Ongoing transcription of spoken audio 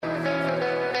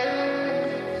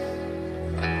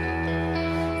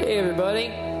Hey everybody,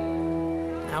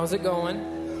 how's it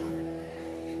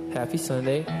going? Happy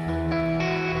Sunday.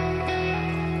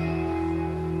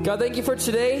 God, thank you for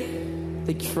today.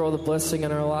 Thank you for all the blessing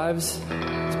in our lives,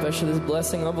 especially this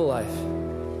blessing of a life.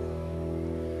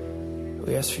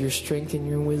 We ask for your strength and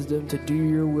your wisdom to do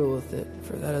your will with it,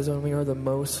 for that is when we are the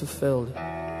most fulfilled.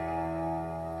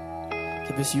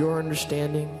 Give us your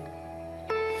understanding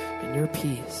and your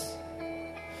peace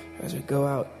as we go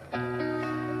out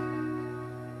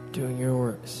doing your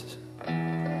works.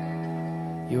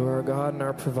 You are our God and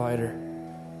our provider.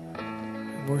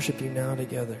 We worship you now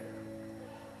together.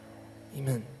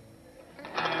 Amen.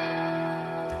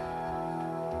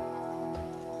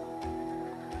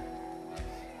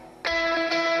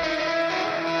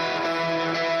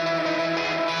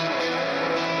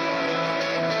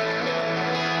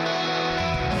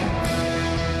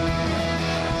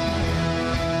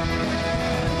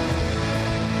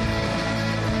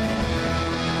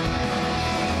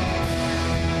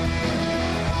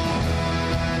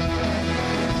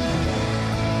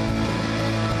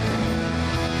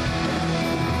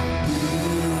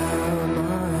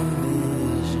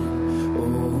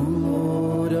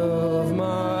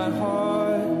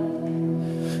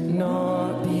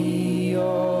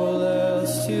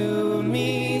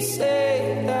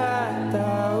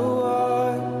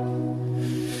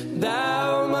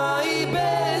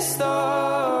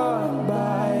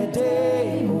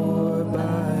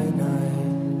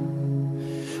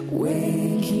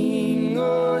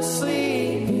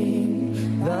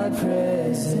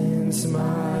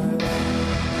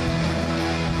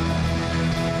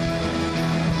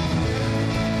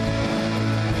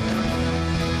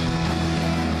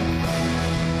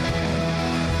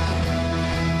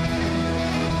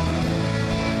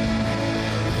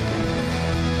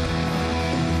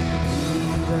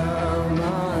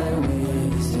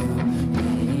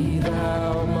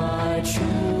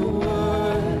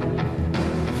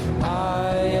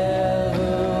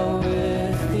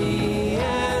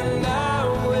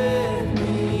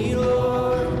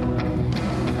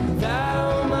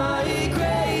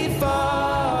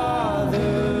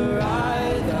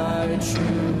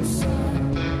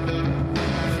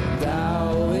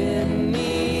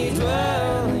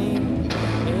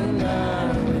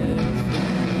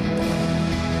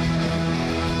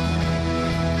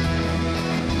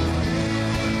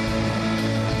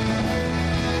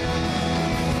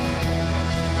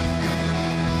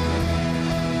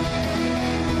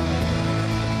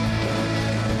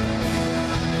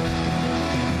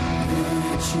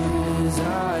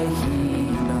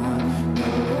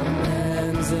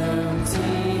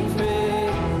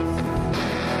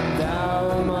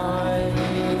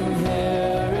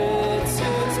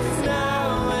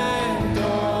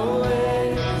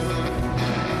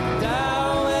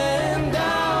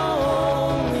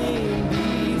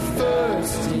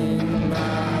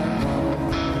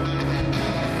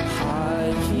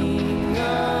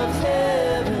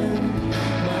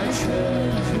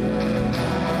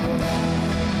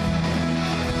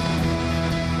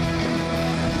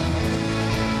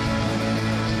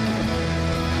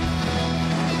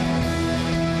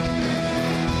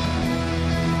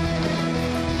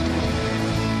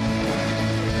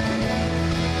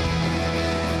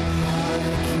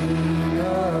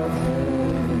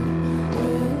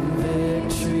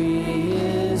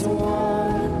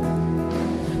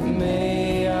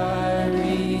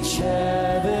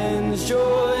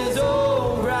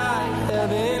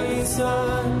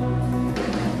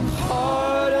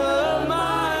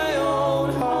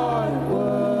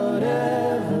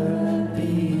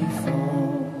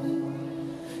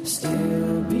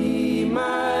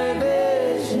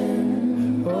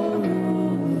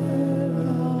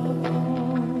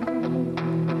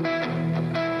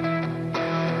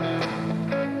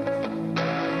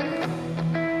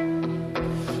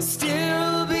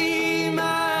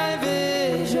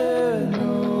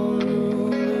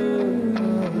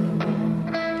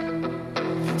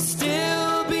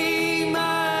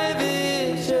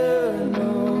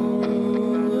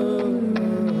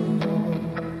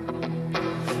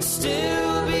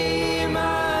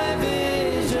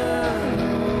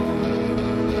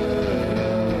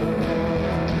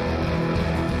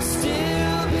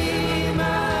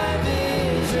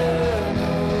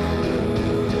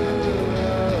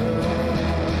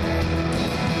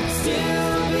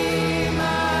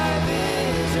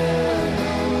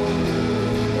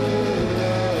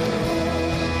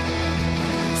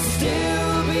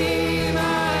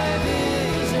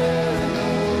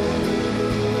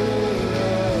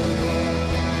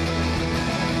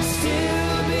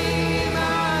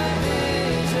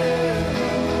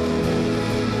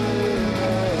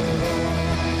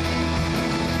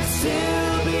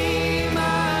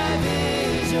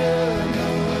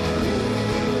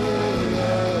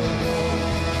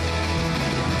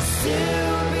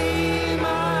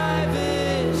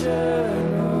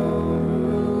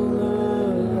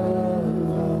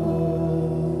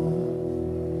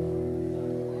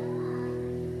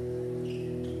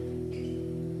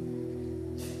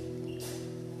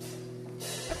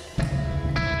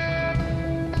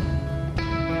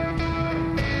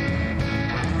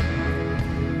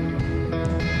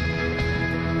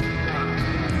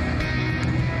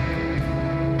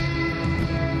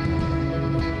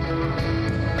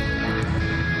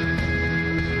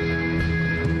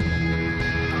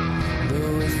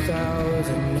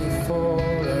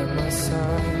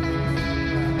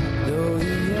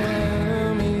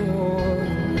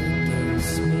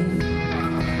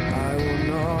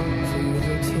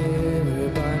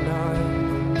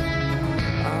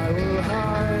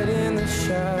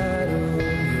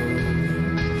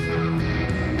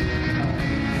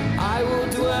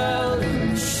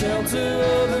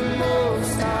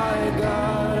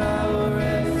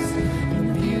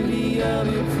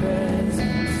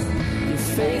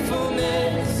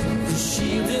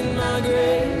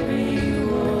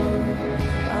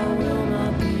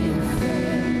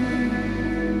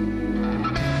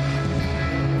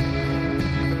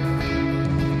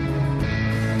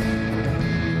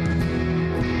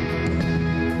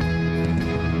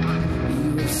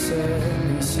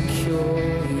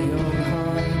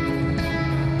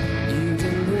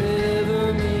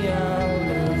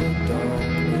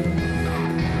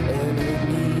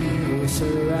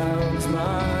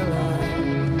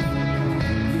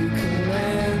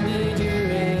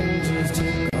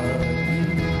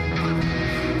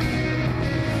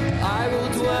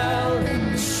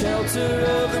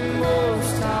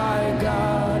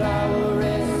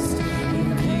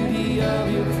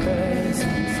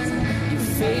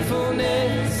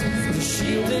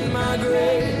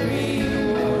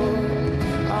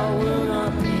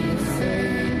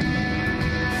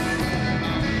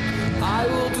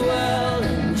 dwell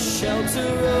in the shelter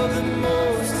of the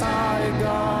Most High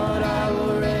God. I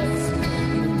will rest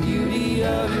in the beauty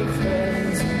of your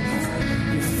presence.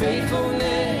 Your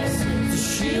faithfulness is a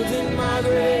shield in my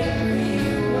great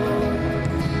reward.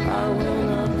 I will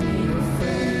not be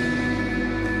afraid.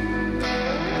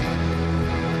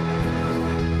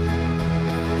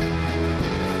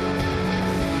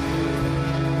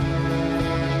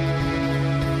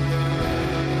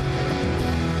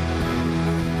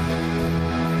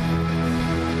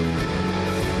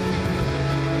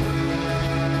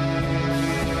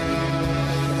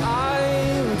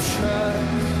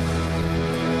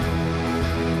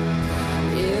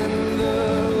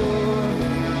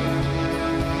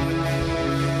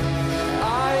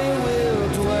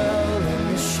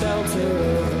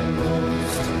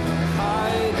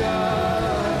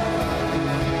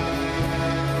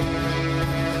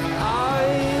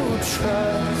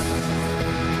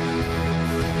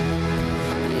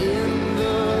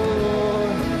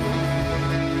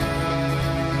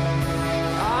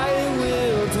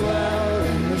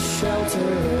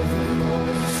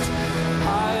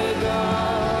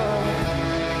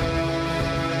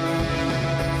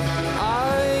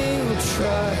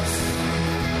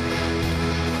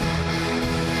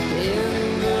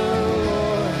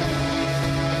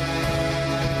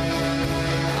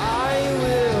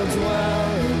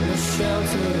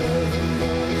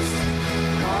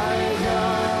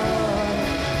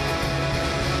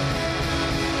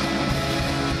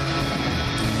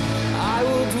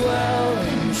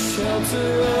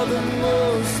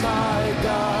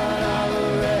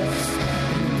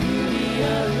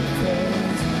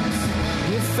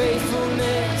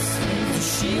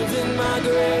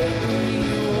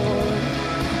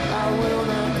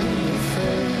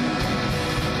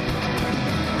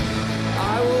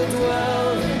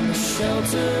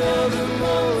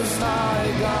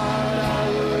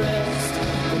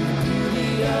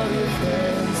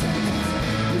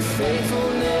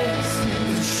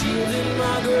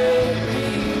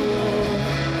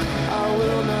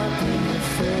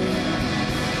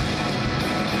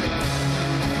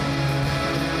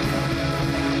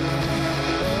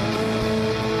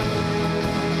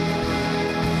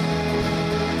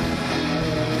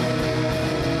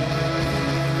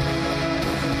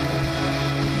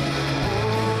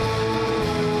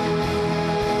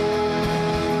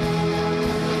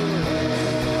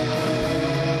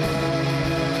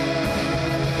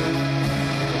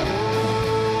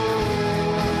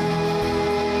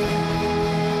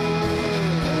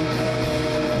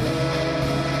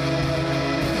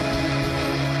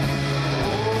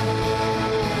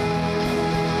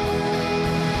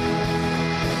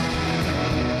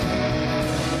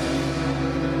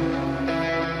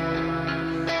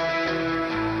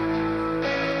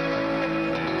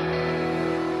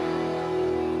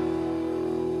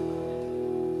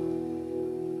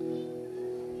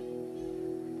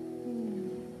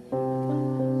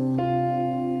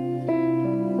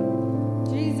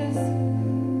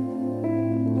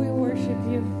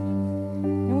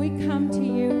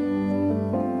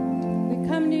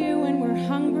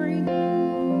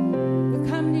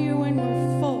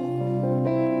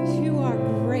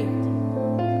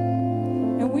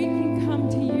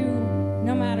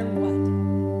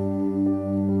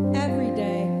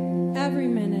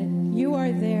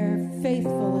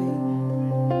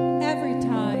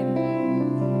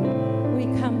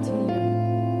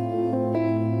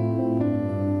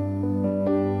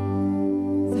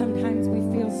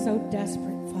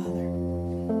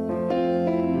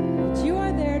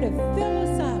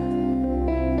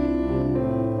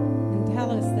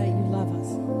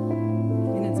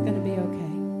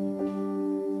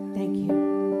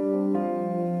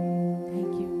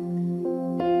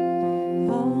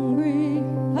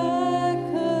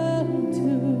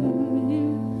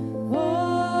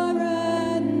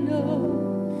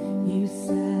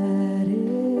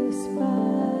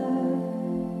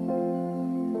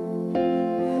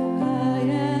 I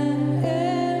am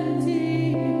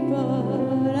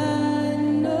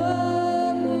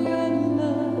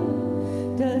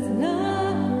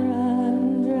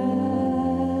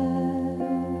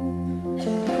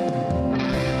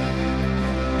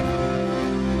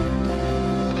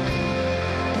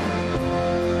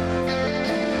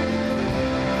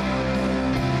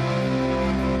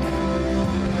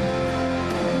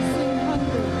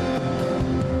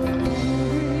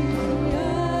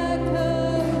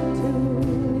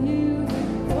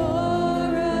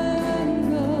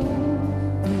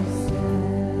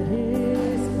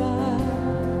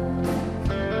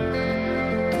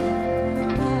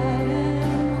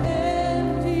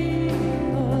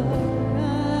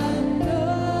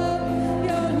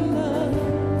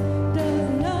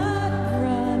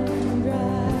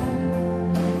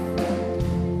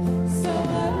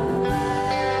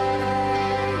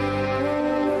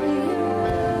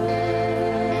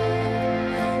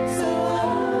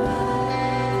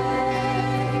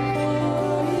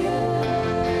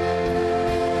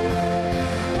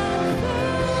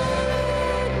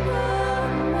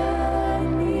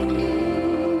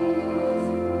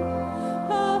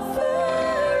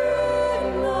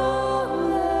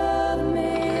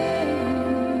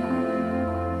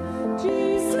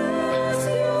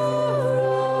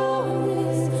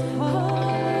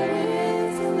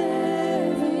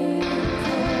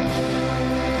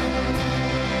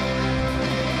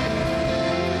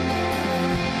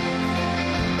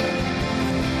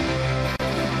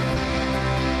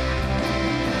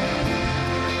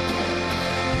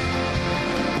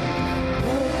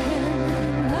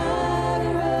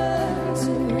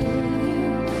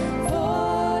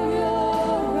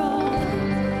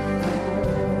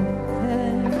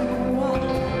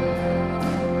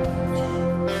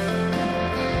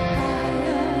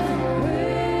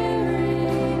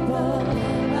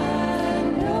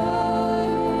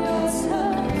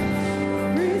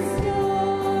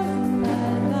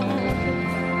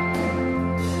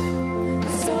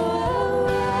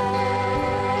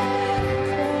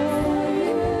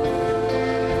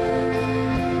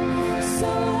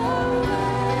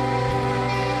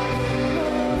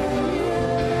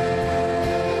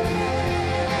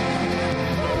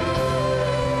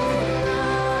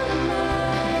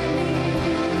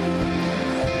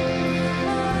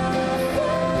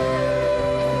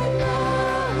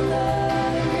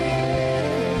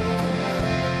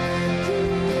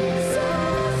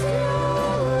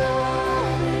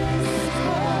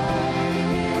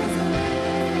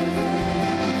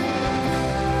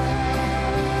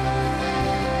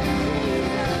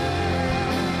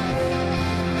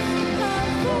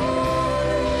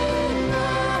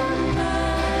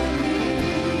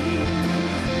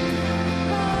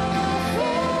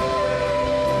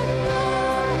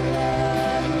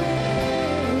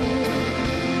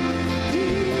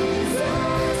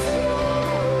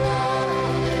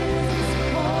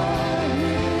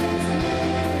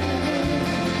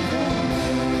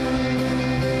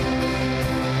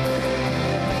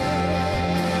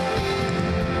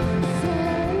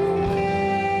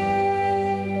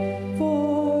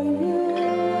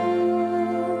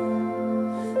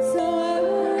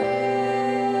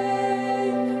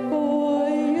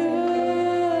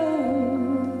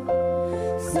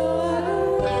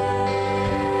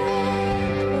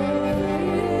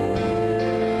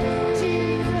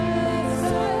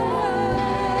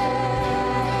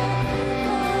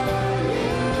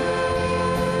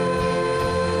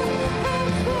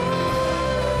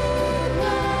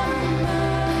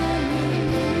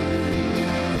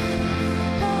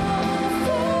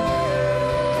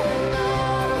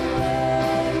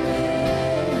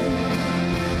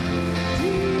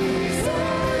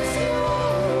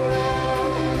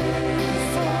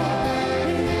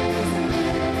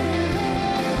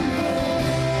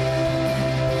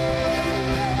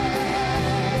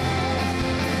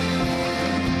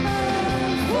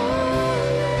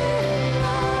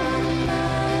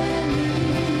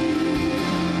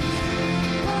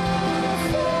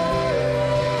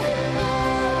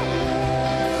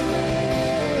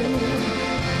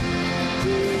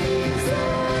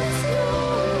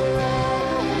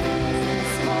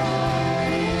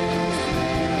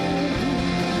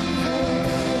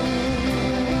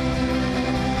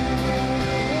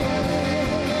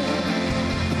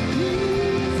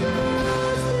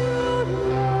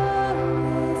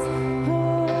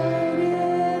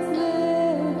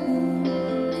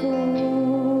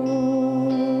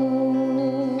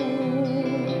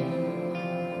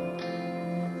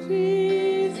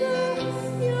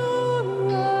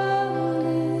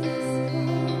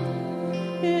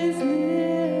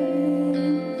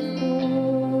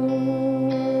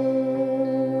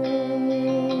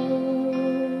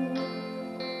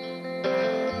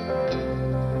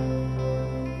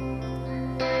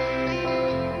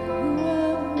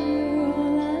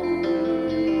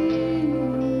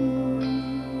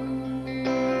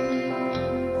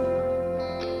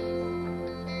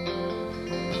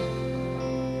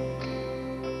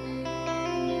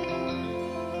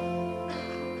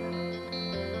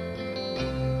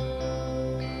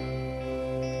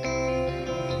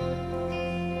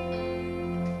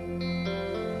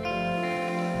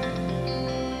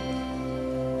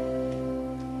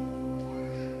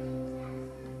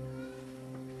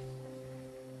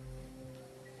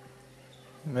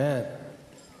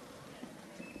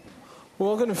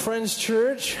Welcome to Friends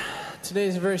Church. Today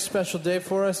is a very special day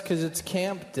for us because it's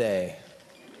camp day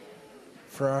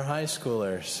for our high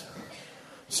schoolers.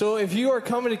 So if you are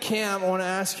coming to camp, I want to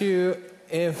ask you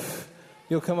if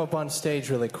you'll come up on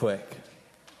stage really quick.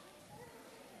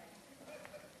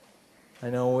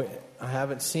 I know I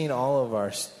haven't seen all of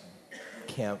our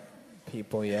camp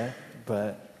people yet,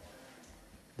 but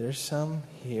there's some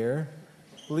here.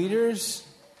 Leaders,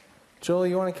 Joel,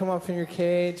 you want to come up in your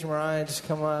cage? Mariah, just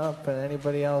come up. And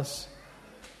anybody else?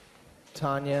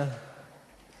 Tanya?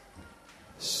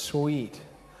 Sweet.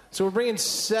 So we're bringing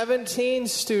 17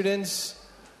 students.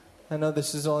 I know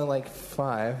this is only like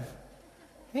 5.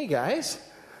 Hey, guys.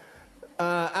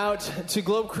 Out to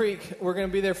Globe Creek. We're going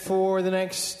to be there for the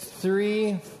next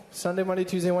 3, Sunday, Monday,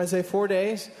 Tuesday, Wednesday, 4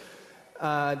 days.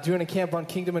 Doing a camp on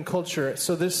kingdom and culture.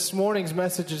 So this morning's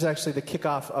message is actually the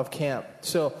kickoff of camp.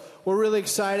 So we're really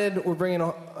excited. We're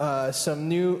bringing some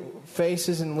new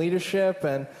faces in leadership,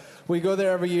 and we go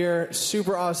there every year.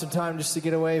 Super awesome time just to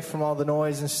get away from all the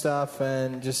noise and stuff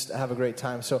and just have a great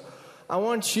time. So I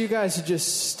want you guys to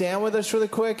just stand with us really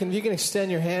quick, and if you can extend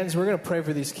your hands, we're going to pray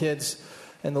for these kids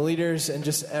and the leaders and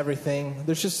just everything.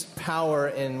 There's just power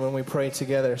in when we pray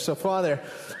together. So Father,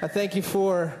 I thank you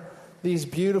for these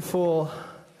beautiful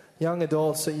young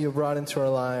adults that you brought into our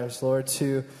lives, Lord,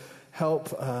 to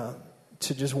help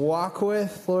to just walk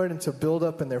with, Lord, and to build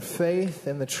up in their faith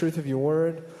and the truth of your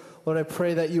word. Lord, I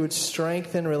pray that you would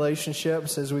strengthen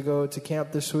relationships as we go to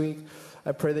camp this week.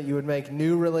 I pray that you would make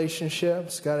new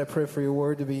relationships. God, I pray for your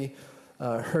word to be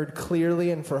heard clearly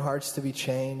and for hearts to be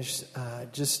changed.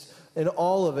 Just in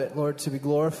all of it, Lord, to be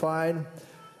glorified.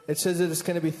 It says that it's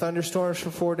going to be thunderstorms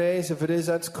for 4 days. If it is,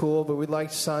 that's cool, but we'd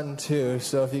like sun too.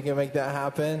 So if you can make that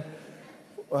happen,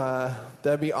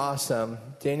 that'd be awesome.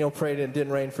 Daniel prayed and it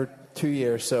didn't rain for 2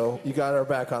 years, so you got our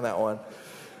back on that one.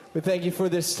 We thank you for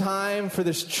this time, for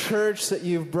this church that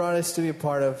you've brought us to be a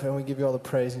part of, and we give you all the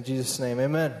praise in Jesus' name.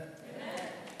 Amen. Amen.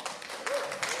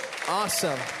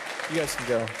 Awesome. You guys can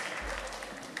go.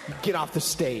 Get off the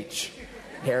stage,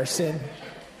 Harrison.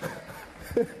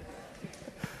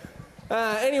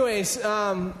 Anyways,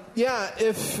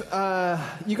 if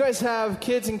you guys have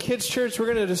kids in kids' church, we're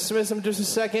going to dismiss them in just a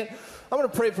second. I'm going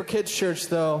to pray for kids' church,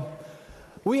 though.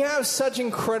 We have such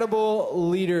incredible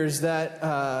leaders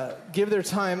that give their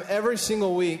time every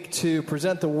single week to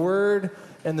present the word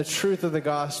and the truth of the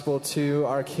gospel to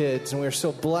our kids, and we're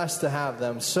so blessed to have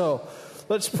them. So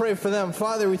let's pray for them.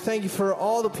 Father, we thank you for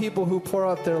all the people who pour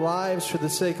out their lives for the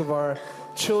sake of our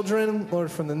children,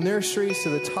 Lord, from the nurseries to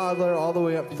the toddler, all the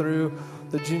way up through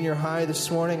the junior high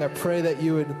this morning. I pray that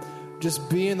you would just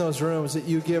be in those rooms, that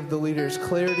you give the leaders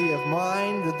clarity of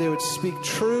mind, that they would speak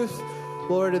truth,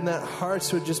 Lord, and that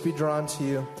hearts would just be drawn to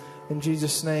you. In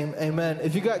Jesus' name, amen.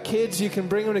 If you got kids, you can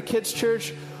bring them to kids'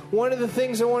 church. One of the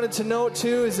things I wanted to note,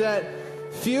 too, is that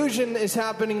Fusion is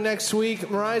happening next week.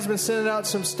 Mariah's been sending out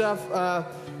some stuff.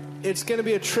 It's going to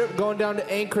be a trip going down to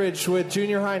Anchorage with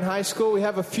junior high and high school. We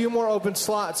have a few more open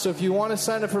slots, so if you want to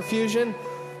sign up for Fusion,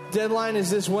 deadline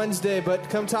is this Wednesday, but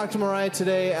come talk to Mariah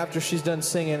today after she's done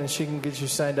singing, and she can get you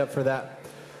signed up for that.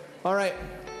 All right.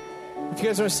 If you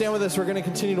guys want to stand with us, we're going to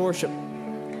continue to worship.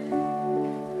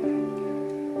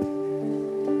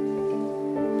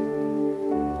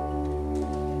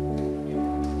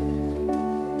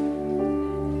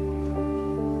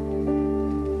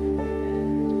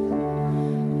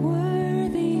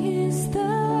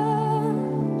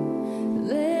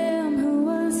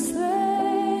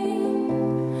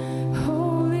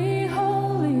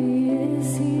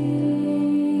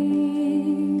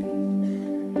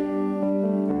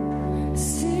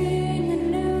 Sing a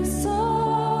new song.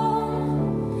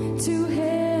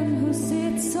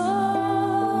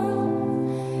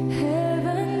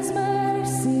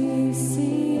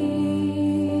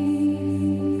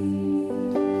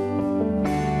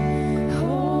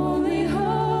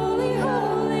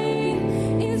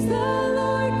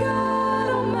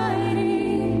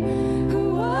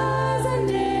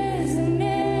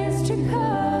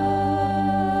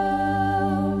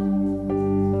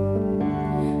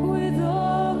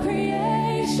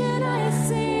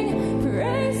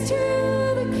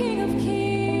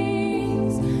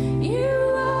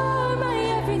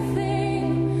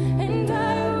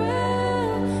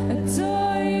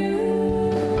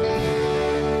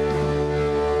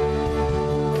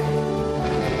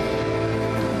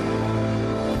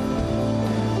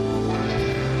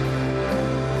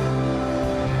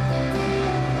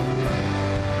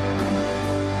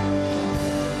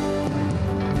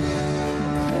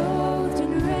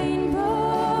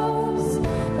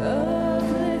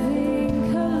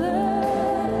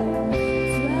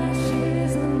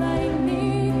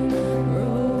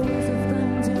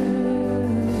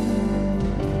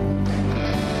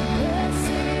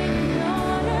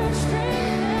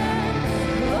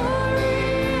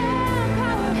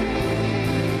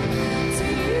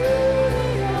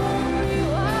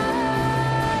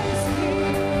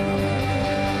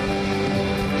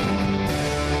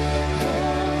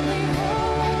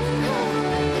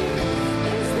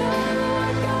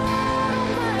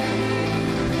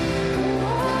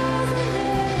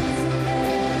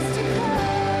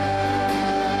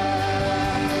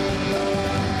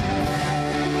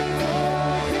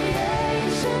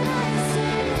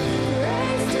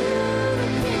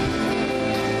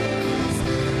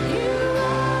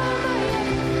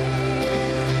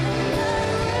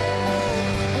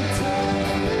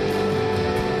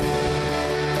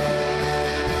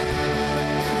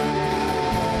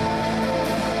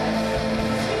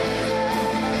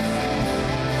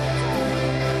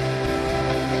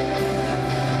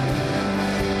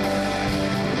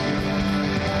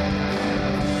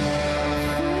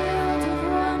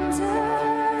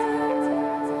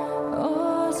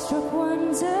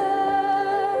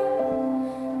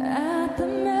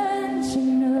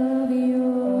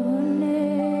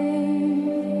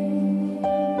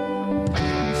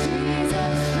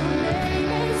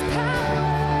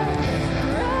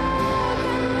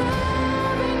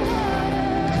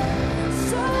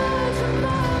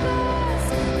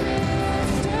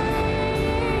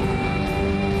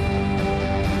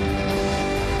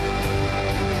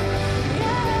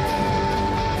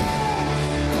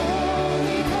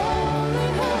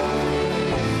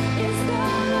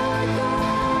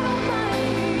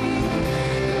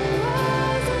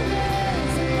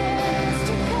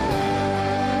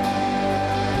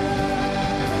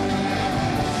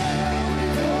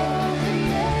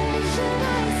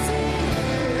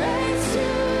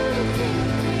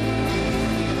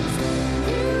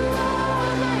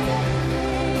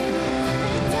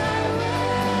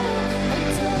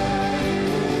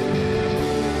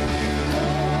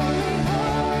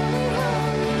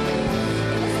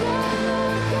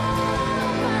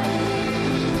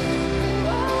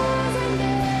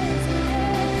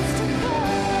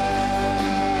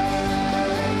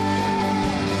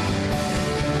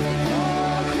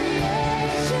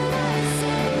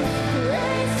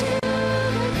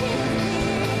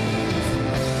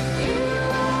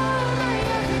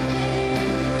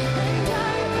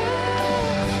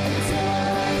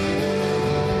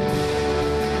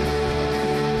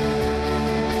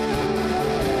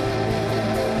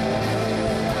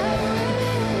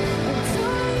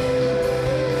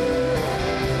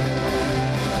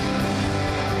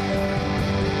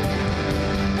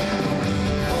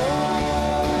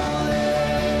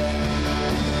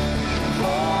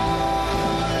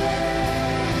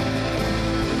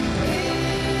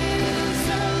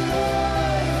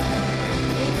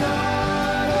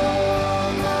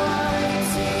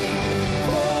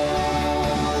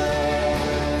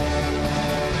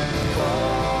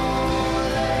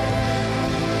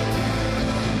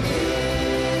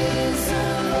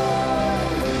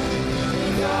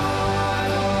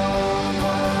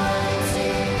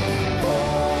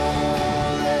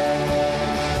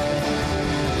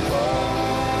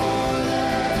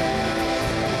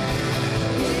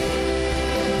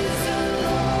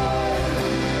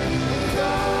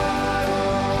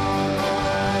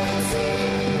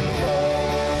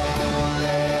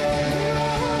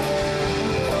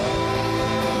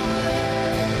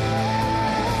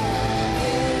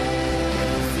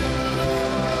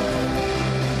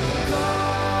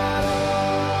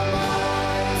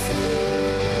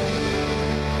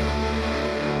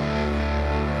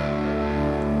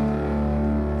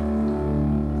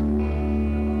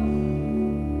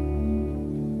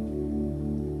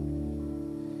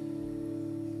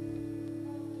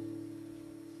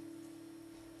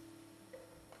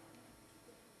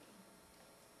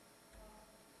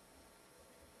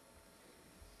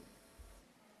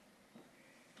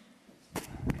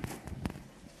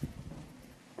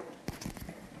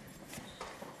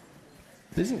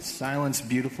 Isn't silence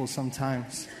beautiful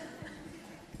sometimes?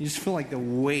 You just feel like the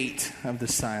weight of the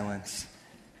silence.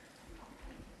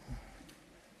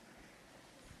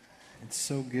 It's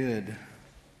so good.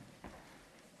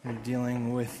 You're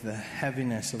dealing with the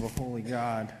heaviness of a holy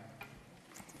God.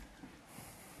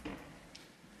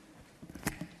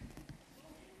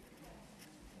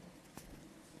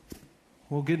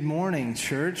 Well, good morning,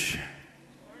 church.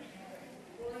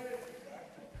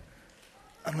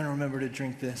 I'm going to remember to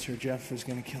drink this or Jeff is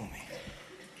going to kill me.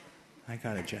 I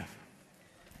got it, Jeff.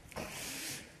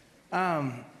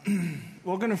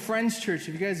 Welcome to Friends Church.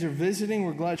 If you guys are visiting,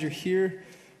 we're glad you're here.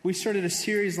 We started a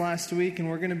series last week, and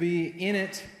we're going to be in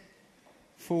it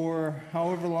for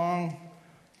however long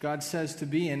God says to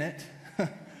be in it.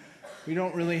 We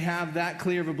don't really have that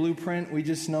clear of a blueprint. We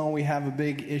just know we have a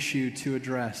big issue to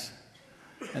address.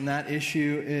 And that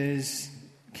issue is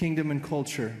kingdom and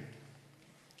culture.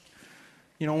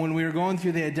 You know, when we were going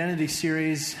through the identity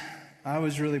series, I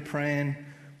was really praying.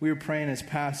 We were praying as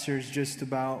pastors just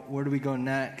about where do we go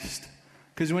next.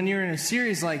 Because when you're in a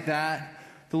series like that,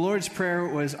 the Lord's Prayer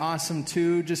was awesome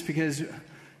too, just because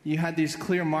you had these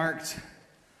clear marked,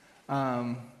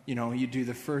 you do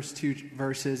the first two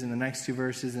verses and the next two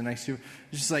verses, and the next two.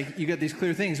 It's just like you got these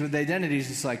clear things. With the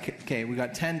identities, it's like, okay, we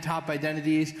got 10 top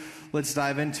identities. Let's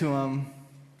dive into them.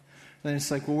 Then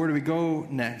it's like, well, where do we go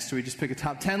next? Do we just pick a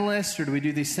top 10 list, or do we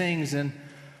do these things? And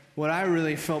what I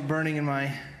really felt burning in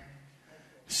my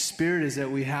spirit is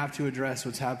that we have to address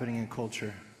what's happening in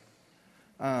culture.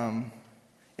 And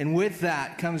with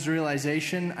that comes the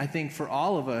realization, I think, for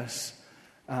all of us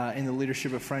in the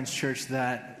leadership of Friends Church,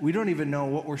 that we don't even know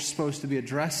what we're supposed to be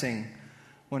addressing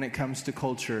when it comes to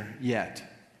culture yet.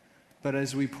 But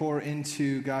as we pour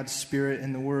into God's Spirit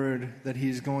and the Word, that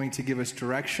He's going to give us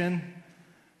direction.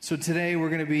 So today we're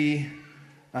going to be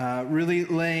really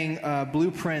laying a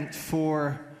blueprint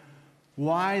for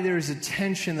why there's a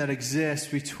tension that exists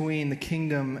between the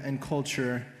kingdom and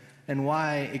culture, and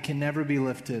why it can never be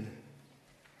lifted,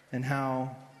 and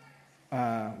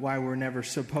why we're never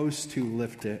supposed to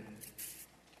lift it.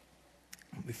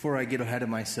 Before I get ahead of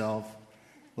myself,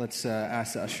 let's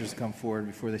ask the ushers to come forward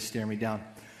before they stare me down.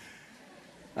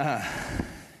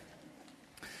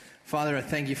 Father, I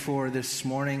thank you for this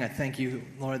morning. I thank you,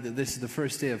 Lord, that this is the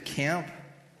first day of camp.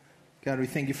 God, we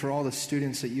thank you for all the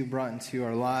students that you brought into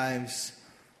our lives,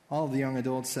 all of the young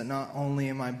adults that not only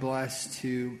am I blessed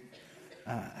to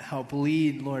help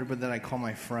lead, Lord, but that I call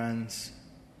my friends.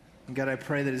 And God, I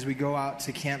pray that as we go out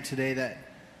to camp today, that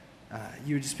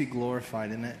you would just be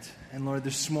glorified in it. And Lord,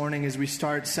 this morning as we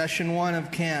start session 1 of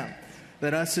camp,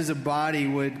 that us as a body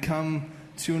would come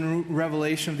to a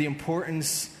revelation of the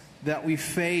importance that we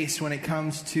face when it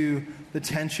comes to the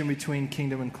tension between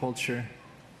kingdom and culture.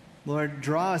 Lord,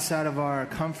 draw us out of our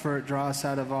comfort, draw us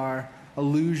out of our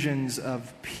illusions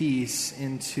of peace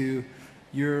into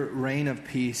your reign of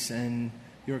peace and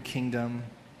your kingdom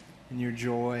and your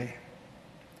joy.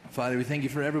 Father, we thank you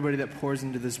for everybody that pours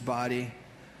into this body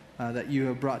that you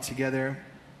have brought together.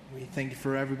 We thank you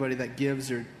for everybody that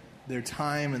gives their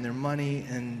time and their money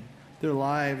and their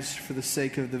lives for the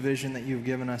sake of the vision that you've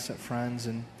given us at Friends.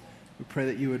 And we pray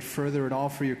that you would further it all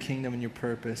for your kingdom and your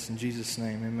purpose. In Jesus'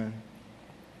 name, amen.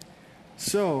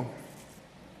 So,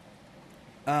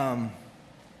 one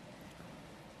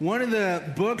of the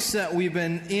books that we've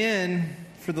been in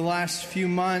for the last few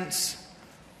months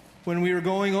when we were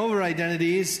going over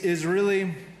identities is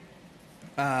really,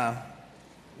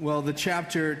 the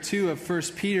chapter 2 of 1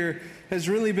 Peter has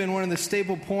really been one of the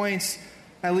staple points,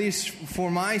 at least for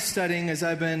my studying, as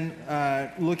I've been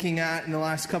looking at in the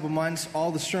last couple months, all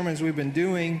the sermons we've been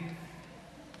doing.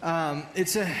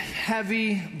 It's a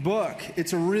heavy book.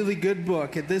 It's a really good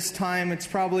book. At this time, it's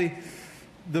probably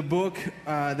the book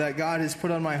that God has put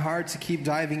on my heart to keep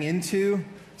diving into.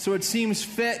 So it seems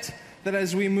fit that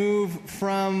as we move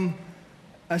from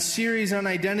a series on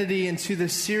identity into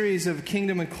this series of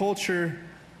kingdom and culture,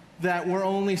 that we're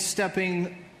only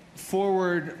stepping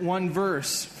forward one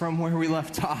verse from where we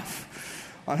left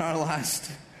off on our last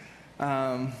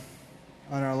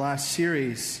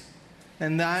series.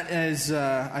 And that is,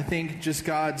 I think, just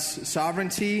God's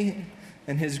sovereignty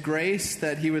and His grace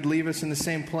that He would leave us in the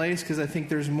same place, because I think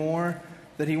there's more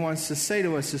that He wants to say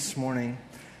to us this morning.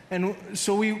 And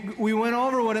so we went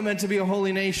over what it meant to be a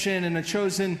holy nation and a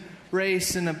chosen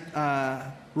race and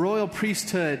a royal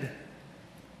priesthood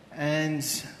and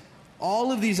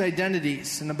all of these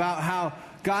identities, and about how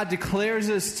God declares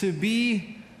us to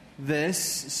be this,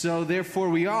 so therefore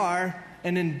we are,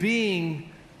 and in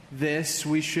being this,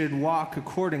 we should walk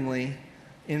accordingly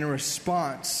in a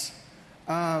response.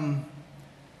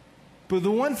 But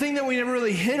the one thing that we never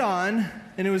really hit on,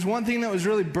 and it was one thing that was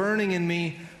really burning in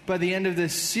me by the end of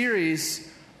this series,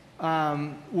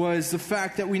 was the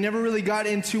fact that we never really got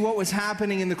into what was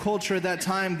happening in the culture at that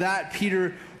time that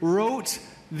Peter wrote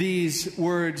these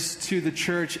words to the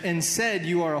church and said,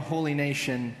 "You are a holy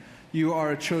nation, you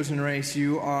are a chosen race,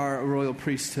 you are a royal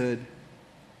priesthood."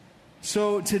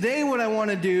 So today what I want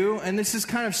to do, and this is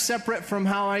kind of separate from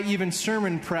how I even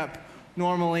sermon prep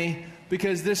normally,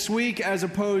 because this week, as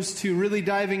opposed to really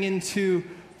diving into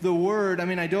the Word,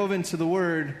 I dove into the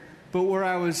Word, but where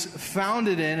I was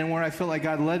founded in and where I felt like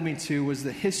God led me to was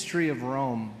the history of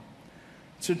Rome.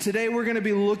 So today we're going to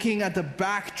be looking at the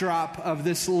backdrop of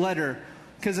this letter,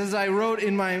 because as I wrote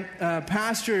in my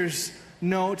pastor's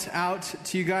note out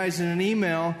to you guys in an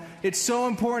email, it's so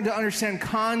important to understand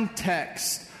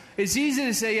context. It's easy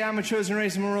to say, yeah, I'm a chosen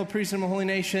race, I'm a royal priest, I'm a holy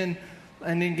nation,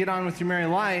 and then get on with your merry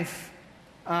life,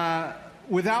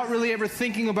 without really ever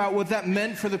thinking about what that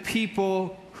meant for the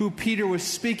people who Peter was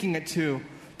speaking it to.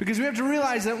 Because we have to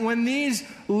realize that when these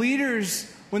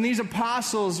leaders, when these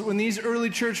apostles, when these early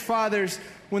church fathers,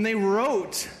 when they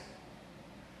wrote,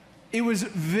 it was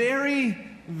very,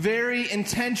 very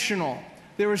intentional.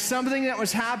 There was something that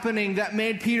was happening that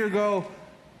made Peter go,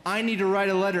 I need to write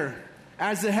a letter.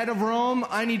 As the head of Rome,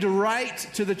 I need to write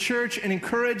to the church and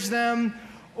encourage them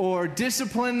or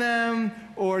discipline them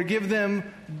or give them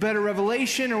better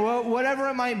revelation or whatever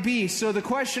it might be. So the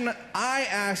question I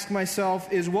ask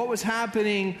myself is, what was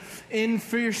happening in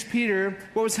 1 Peter?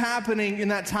 What was happening in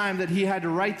that time that he had to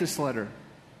write this letter?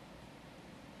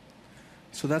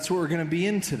 So that's what we're going to be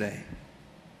in today.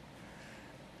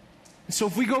 So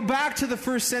if we go back to the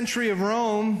first century of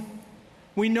Rome,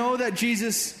 we know that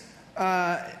Jesus,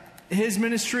 his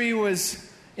ministry was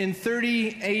in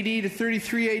 30 AD to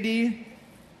 33 AD.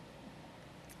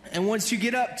 And once you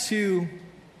get up to,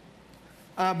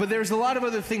 but there's a lot of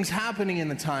other things happening in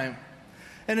the time.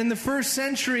 And in the first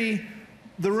century,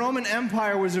 the Roman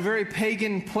Empire was a very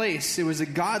pagan place. It was a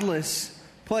godless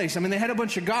place. They had a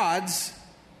bunch of gods,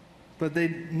 but they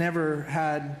never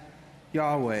had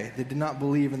Yahweh. They did not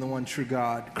believe in the one true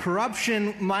God.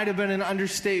 Corruption might have been an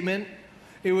understatement.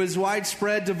 It was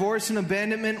widespread. Divorce and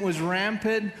abandonment was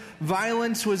rampant.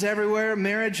 Violence was everywhere.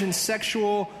 Marriage and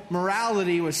sexual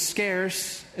morality was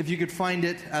scarce, if you could find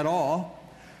it at all.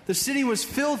 The city was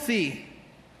filthy.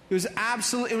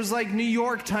 It was like New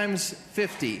York times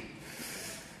 50.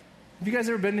 Have you guys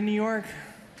ever been to New York?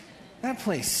 That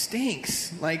place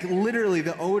stinks. Like literally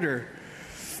the odor.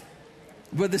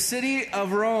 But the city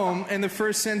of Rome in the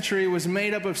first century was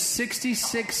made up of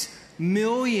 66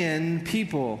 million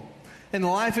people. And the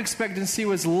life expectancy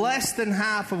was less than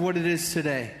half of what it is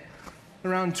today.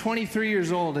 Around 23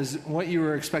 years old is what you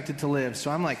were expected to live.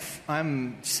 So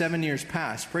I'm 7 years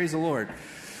past. Praise the Lord.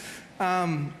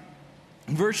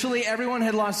 Virtually everyone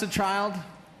had lost a child.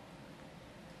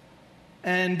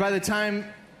 And by the time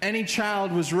any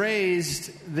child was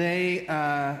raised, they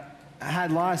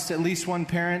had lost at least one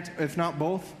parent, if not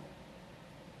both.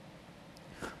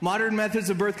 Modern methods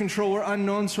of birth control were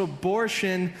unknown, so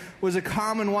abortion was a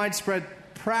common, widespread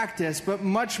practice, but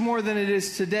much more than it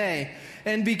is today.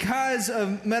 And because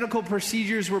of medical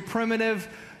procedures were primitive,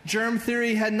 germ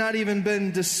theory had not even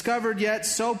been discovered yet,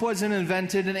 soap wasn't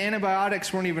invented, and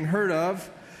antibiotics weren't even heard of.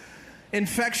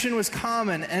 Infection was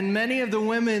common, and many of the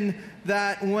women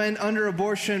that went under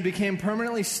abortion became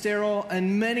permanently sterile,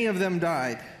 and many of them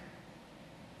died.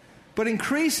 But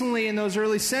increasingly in those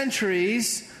early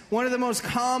centuries, one of the most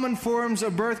common forms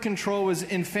of birth control was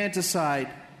infanticide,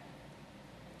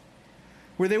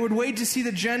 where they would wait to see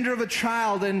the gender of a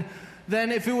child, and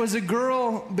then if it was a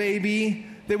girl baby,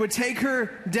 they would take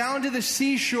her down to the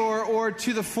seashore or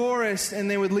to the forest, and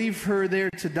they would leave her there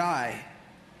to die.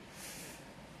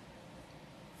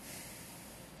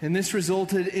 And this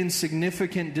resulted in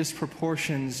significant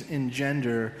disproportions in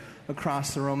gender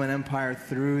across the Roman Empire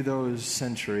through those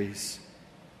centuries.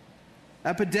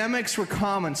 Epidemics were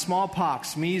common: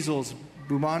 smallpox, measles,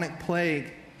 bubonic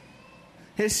plague.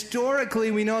 Historically,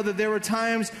 we know that there were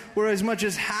times where as much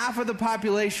as half of the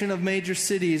population of major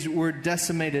cities were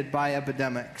decimated by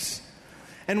epidemics.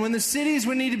 And when the cities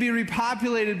would need to be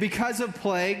repopulated because of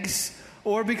plagues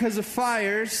or because of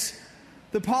fires,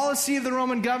 the policy of the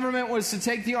Roman government was to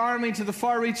take the army to the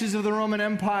far reaches of the Roman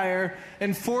Empire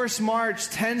and force march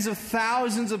tens of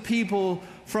thousands of people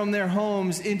from their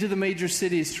homes into the major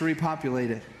cities to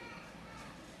repopulate it.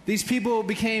 These people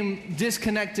became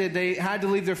disconnected. They had to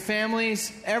leave their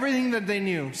families, everything that they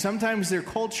knew, sometimes their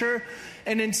culture.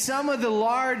 And in some of the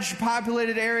large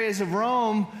populated areas of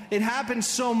Rome, it happened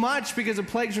so much because the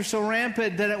plagues were so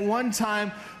rampant that at one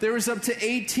time there was up to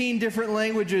 18 different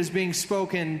languages being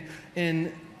spoken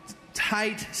in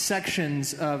tight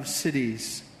sections of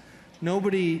cities.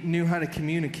 Nobody knew how to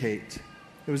communicate.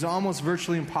 It was almost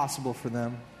virtually impossible for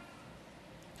them.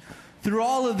 Through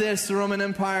all of this, the Roman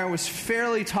Empire was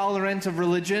fairly tolerant of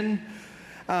religion.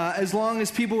 As long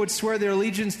as people would swear their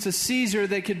allegiance to Caesar,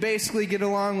 they could basically get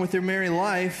along with their merry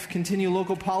life, continue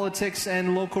local politics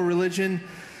and local religion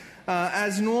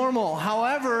as normal.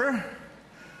 However,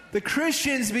 the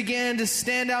Christians began to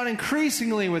stand out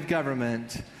increasingly with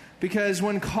government, because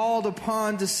when called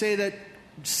upon to say that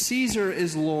Caesar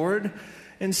is Lord,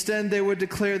 instead they would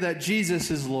declare that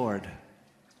Jesus is Lord.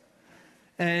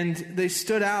 And they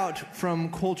stood out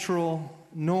from cultural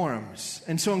norms.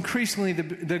 And so increasingly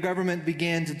the government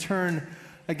began to turn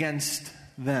against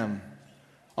them.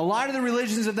 A lot of the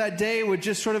religions of that day would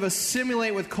just sort of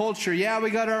assimilate with culture. Yeah, we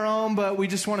got our own, but we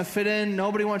just want to fit in.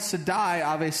 Nobody wants to die,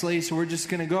 obviously, so we're just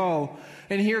going to go.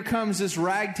 And here comes this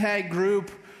ragtag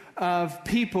group of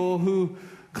people who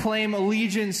claim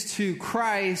allegiance to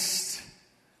Christ,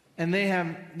 and they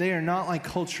are not like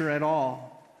culture at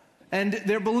all. And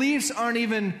their beliefs aren't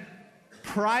even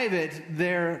private,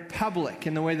 they're public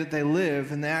in the way that they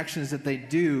live and the actions that they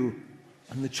do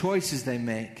and the choices they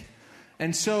make.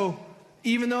 And so,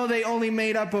 even though they only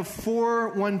made up of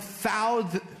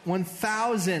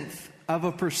 1,000th of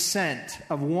a percent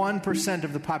of 1%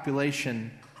 of the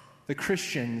population, the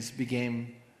Christians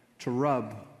began to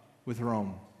rub with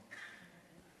Rome.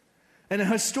 And a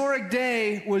historic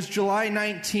day was July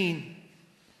 19,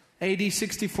 AD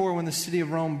 64, when the city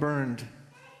of Rome burned.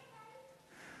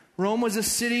 Rome was a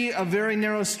city of very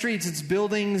narrow streets. Its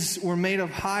buildings were made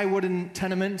of high wooden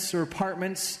tenements or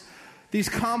apartments. These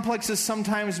complexes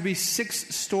sometimes would be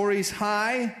 6 stories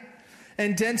high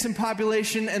and dense in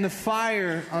population, and the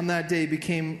fire on that day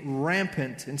became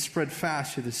rampant and spread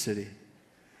fast through the city.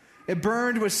 It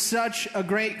burned with such a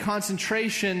great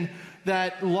concentration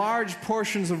that large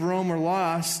portions of Rome were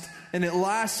lost, and it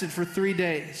lasted for 3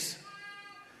 days.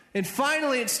 And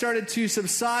finally it started to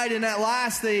subside, and at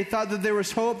last they thought that there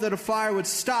was hope that a fire would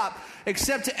stop.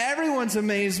 Except to everyone's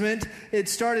amazement, it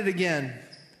started again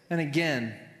and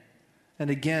again and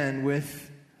again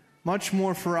with much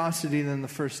more ferocity than the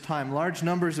first time. Large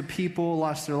numbers of people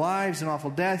lost their lives in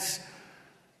awful deaths.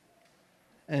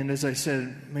 And as I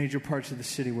said, major parts of the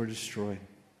city were destroyed.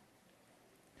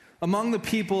 Among the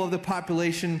people of the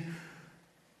population,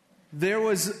 there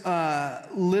was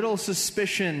little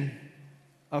suspicion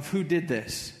of who did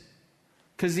this,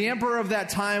 because the emperor of that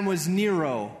time was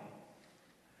Nero.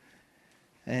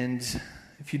 And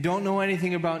if you don't know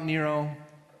anything about Nero,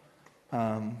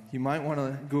 you might want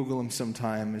to Google him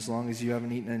sometime, as long as you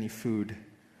haven't eaten any food,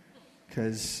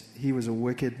 because he was a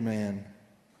wicked man.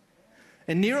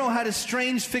 And Nero had a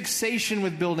strange fixation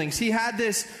with buildings. He had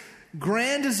this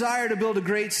grand desire to build a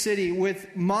great city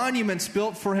with monuments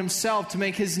built for himself to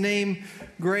make his name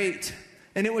great.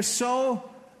 And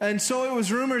so it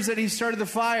was rumors that he started the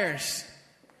fires.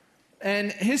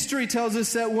 And history tells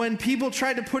us that when people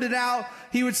tried to put it out,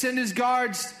 he would send his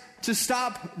guards to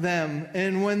stop them.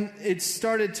 And when it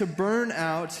started to burn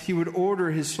out, he would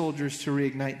order his soldiers to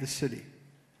reignite the city.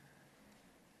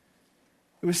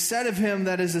 It was said of him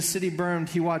that as the city burned,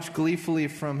 he watched gleefully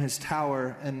from his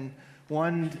tower. And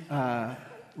one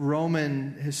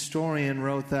Roman historian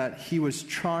wrote that he was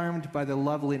charmed by the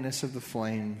loveliness of the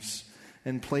flames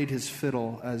and played his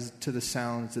fiddle as to the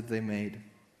sounds that they made.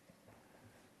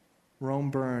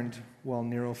 Rome burned while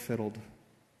Nero fiddled.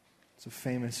 It's a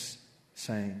famous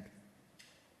saying.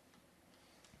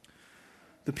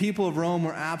 The people of Rome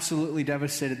were absolutely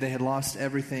devastated. They had lost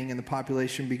everything, and the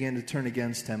population began to turn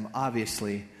against him,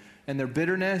 obviously. And their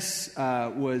bitterness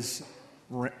was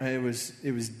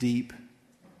deep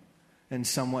and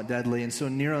somewhat deadly. And so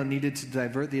Nero needed to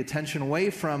divert the attention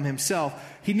away from himself.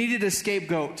 He needed a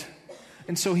scapegoat.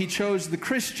 And so he chose the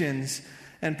Christians,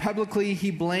 and publicly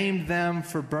he blamed them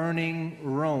for burning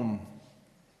Rome.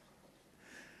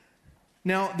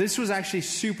 Now, this was actually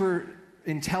super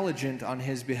intelligent on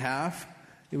his behalf.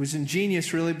 It was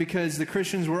ingenious, really, because the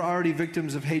Christians were already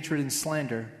victims of hatred and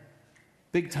slander.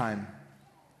 Big time.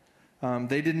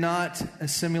 They did not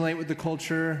assimilate with the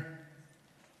culture,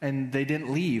 and they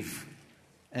didn't leave.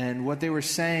 And what they were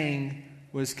saying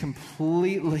was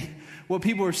completely... What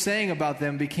people were saying about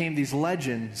them became these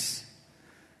legends.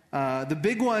 The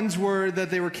big ones were that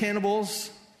they were cannibals.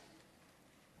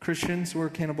 Christians were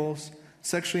cannibals.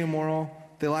 Sexually immoral.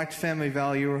 They lacked family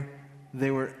value. They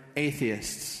were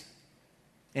atheists.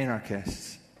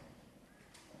 Anarchists.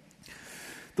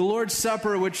 The Lord's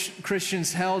Supper, which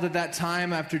Christians held at that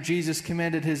time after Jesus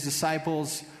commanded his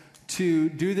disciples to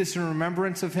do this in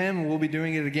remembrance of him, and we'll be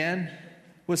doing it again,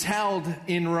 was held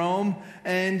in Rome,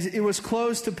 and it was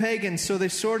closed to pagans. So they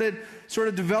sort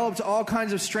of developed all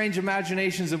kinds of strange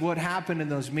imaginations of what happened in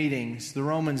those meetings. The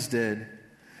Romans did.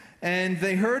 And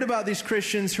they heard about these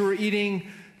Christians who were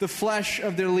eating the flesh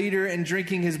of their leader and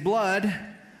drinking his blood.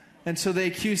 And so they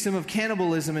accused him of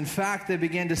cannibalism. In fact, they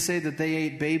began to say that they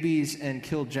ate babies and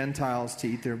killed Gentiles to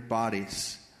eat their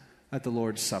bodies at the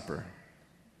Lord's Supper.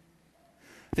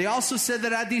 They also said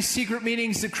that at these secret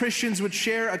meetings, the Christians would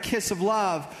share a kiss of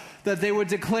love, that they would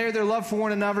declare their love for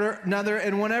one another,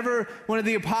 and whenever one of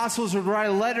the apostles would write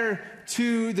a letter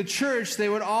to the church, they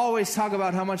would always talk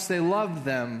about how much they loved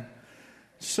them.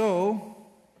 So,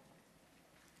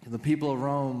 the people of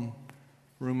Rome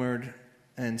rumored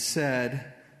and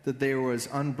said that there was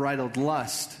unbridled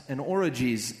lust and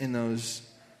orgies in those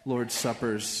Lord's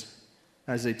Suppers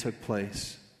as they took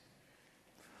place.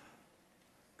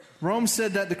 Rome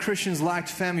said that the Christians lacked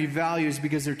family values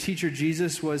because their teacher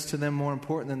Jesus was to them more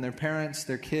important than their parents,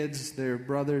 their kids, their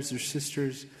brothers, their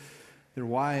sisters, their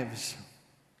wives.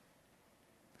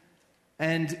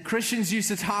 And Christians used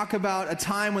to talk about a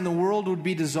time when the world would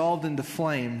be dissolved into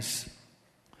flames.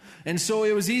 And so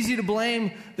it was easy to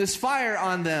blame this fire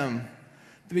on them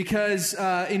because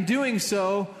in doing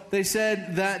so, they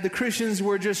said that the Christians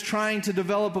were just trying to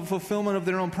develop a fulfillment of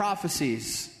their own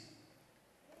prophecies.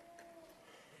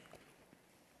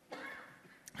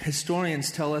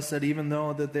 Historians tell us that even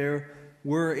though that there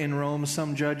were in Rome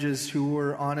some judges who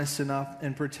were honest enough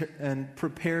and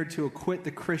prepared to acquit the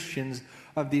Christians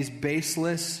of these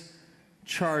baseless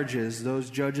charges, those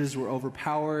judges were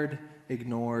overpowered,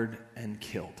 ignored, and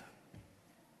killed.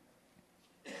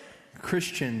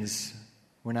 Christians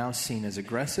were now seen as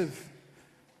aggressive,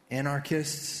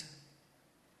 anarchists.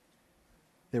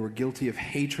 They were guilty of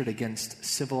hatred against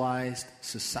civilized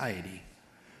society.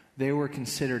 They were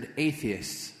considered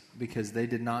atheists because they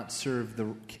did not serve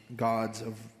the gods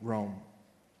of Rome.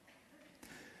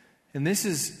 And this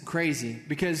is crazy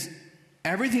because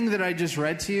everything that I just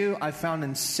read to you, I found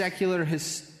in secular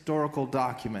historical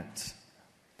documents.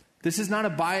 This is not a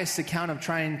biased account of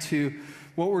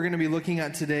what we're going to be looking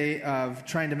at today, of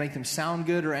trying to make them sound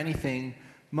good or anything.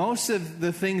 Most of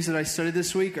the things that I studied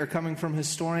this week are coming from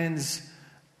historians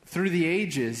through the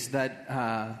ages that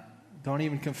don't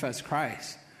even confess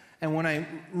Christ. And when I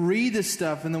read this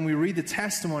stuff and then we read the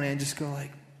testimony, I just go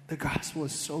like, the gospel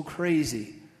is so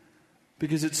crazy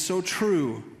because it's so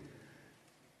true.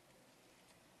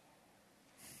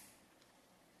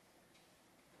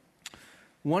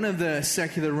 One of the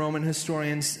secular Roman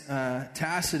historians,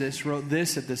 Tacitus, wrote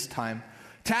this at this time.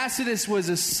 Tacitus was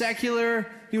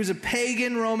he was a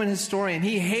pagan Roman historian.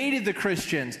 He hated the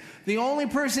Christians. The only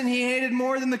person he hated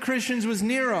more than the Christians was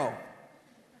Nero.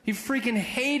 He freaking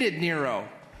hated Nero.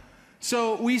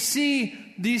 So we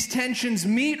see these tensions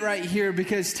meet right here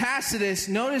because Tacitus,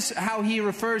 notice how he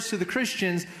refers to the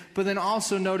Christians, but then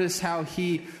also notice how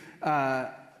he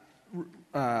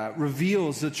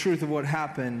reveals the truth of what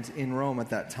happened in Rome at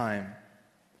that time.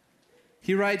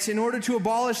 He writes, in order to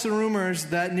abolish the rumors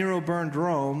that Nero burned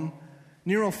Rome,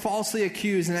 Nero falsely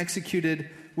accused and executed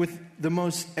with the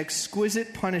most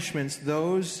exquisite punishments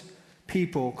those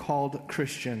people called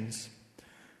Christians,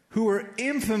 who were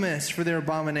infamous for their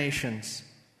abominations.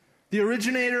 The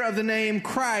originator of the name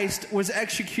Christ was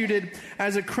executed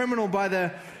as a criminal by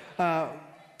the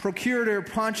procurator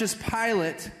Pontius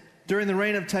Pilate during the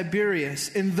reign of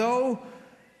Tiberius. And though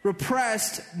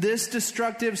repressed, this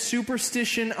destructive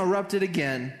superstition erupted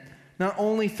again, not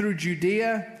only through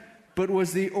Judea, which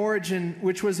was the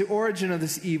origin of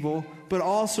this evil, but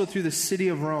also through the city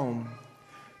of Rome,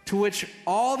 to which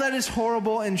all that is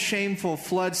horrible and shameful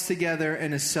floods together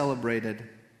and is celebrated.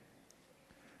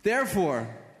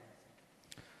 Therefore,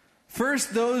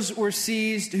 first those were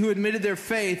seized who admitted their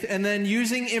faith, and then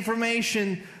using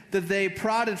information that they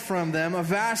prodded from them, a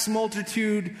vast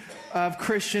multitude of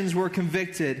Christians were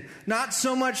convicted. Not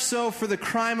so much so for the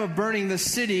crime of burning the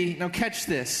city, now catch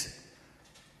this,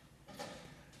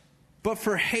 but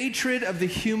for hatred of the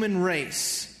human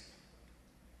race.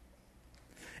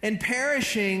 And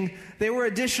perishing, they were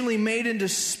additionally made into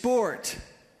sport.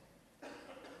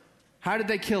 How did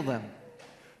they kill them?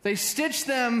 They stitched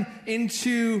them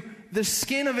into the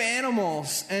skin of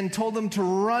animals and told them to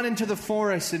run into the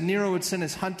forest, and Nero would send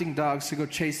his hunting dogs to go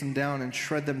chase them down and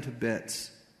shred them to bits.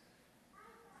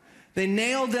 They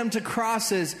nailed them to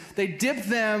crosses. They dipped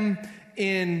them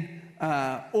in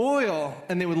oil,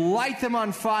 and they would light them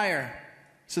on fire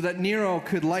so that Nero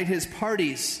could light his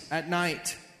parties at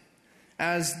night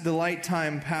as the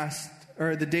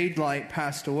daylight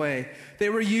passed away. They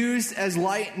were used as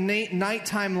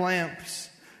nighttime lamps.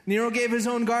 Nero gave his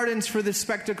own gardens for this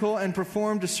spectacle and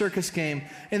performed a circus game,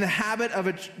 in the habit of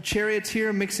a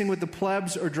charioteer mixing with the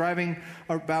plebs or driving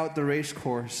about the race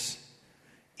course.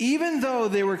 Even though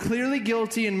they were clearly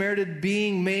guilty and merited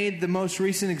being made the most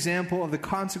recent example of the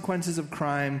consequences of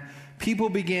crime, people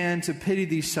began to pity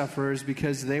these sufferers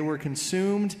because they were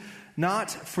consumed not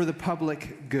for the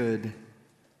public good,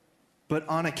 but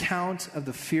on account of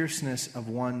the fierceness of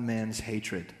one man's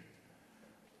hatred.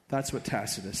 That's what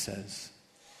Tacitus says.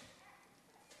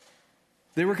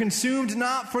 They were consumed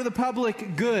not for the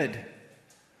public good,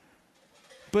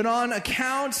 but on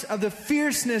account of the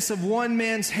fierceness of one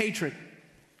man's hatred.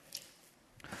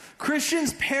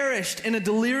 Christians perished in a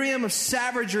delirium of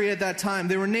savagery at that time.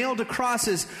 They were nailed to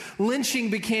crosses.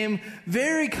 Lynching became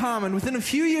very common. Within a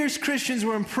few years, Christians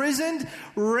were imprisoned,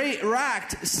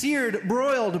 racked, seared,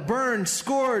 broiled, burned,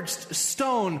 scourged,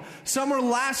 stoned. Some were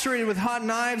lacerated with hot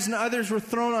knives, and others were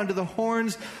thrown onto the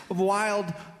horns of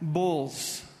wild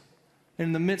bulls.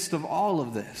 In the midst of all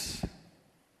of this,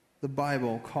 the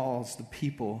Bible calls the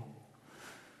people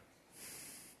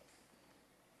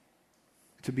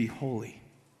to be holy.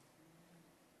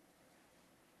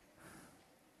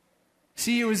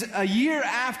 See, it was a year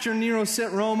after Nero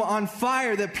set Rome on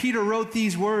fire that Peter wrote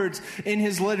these words in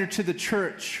his letter to the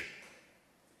church.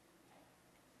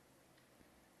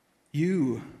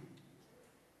 You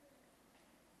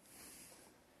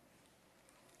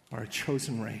are a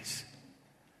chosen race,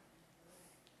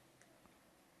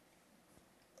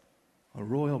 a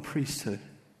royal priesthood,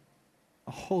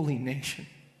 a holy nation,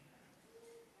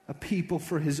 a people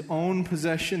for his own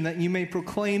possession, that you may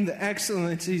proclaim the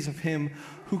excellencies of him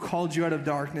who called you out of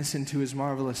darkness into his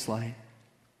marvelous light.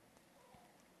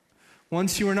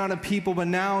 Once you were not a people, but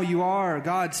now you are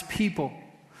God's people.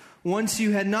 Once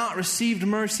you had not received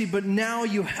mercy, but now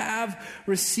you have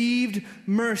received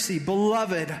mercy.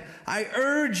 Beloved, I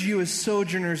urge you as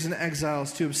sojourners and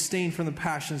exiles to abstain from the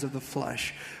passions of the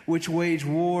flesh, which wage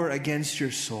war against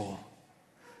your soul.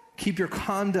 Keep your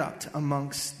conduct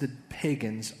amongst the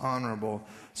pagans honorable,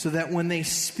 so that when they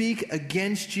speak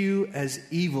against you as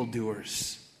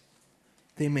evildoers,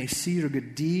 they may see your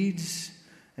good deeds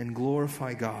and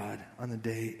glorify God on the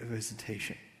day of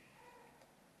visitation.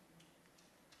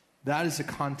 That is the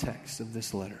context of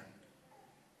this letter.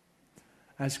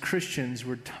 As Christians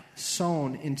were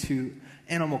sewn into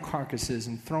animal carcasses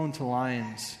and thrown to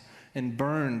lions and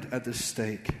burned at the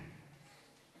stake,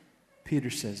 Peter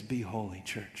says, be holy,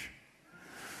 church.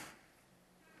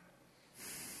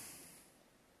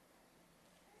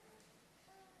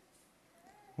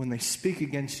 When they speak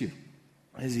against you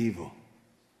as evil,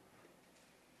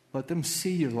 let them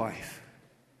see your life.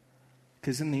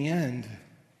 Because in the end,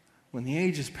 when the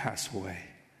ages pass away,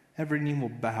 every knee will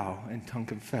bow and tongue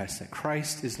confess that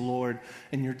Christ is Lord,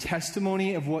 and your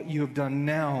testimony of what you have done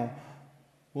now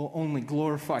will only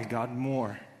glorify God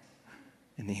more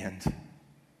in the end.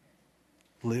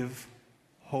 Live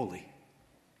holy.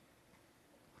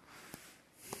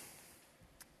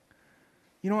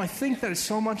 You know, I think that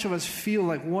so much of us feel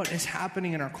like what is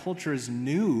happening in our culture is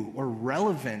new or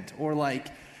relevant or like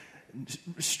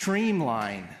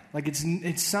streamlined. Like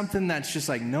it's something that's just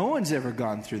like no one's ever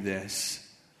gone through this.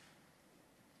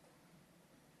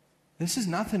 This is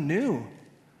nothing new.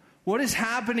 What is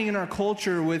happening in our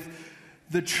culture with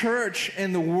the church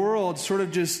and the world sort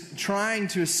of just trying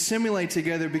to assimilate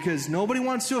together because nobody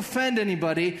wants to offend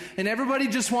anybody and everybody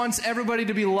just wants everybody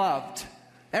to be loved.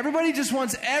 Everybody just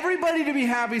wants everybody to be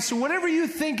happy, so whatever you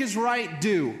think is right,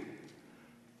 do.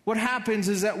 What happens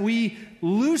is that we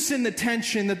loosen the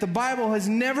tension that the Bible has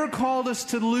never called us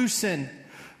to loosen.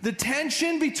 The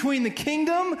tension between the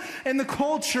kingdom and the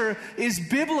culture is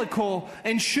biblical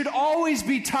and should always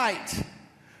be tight.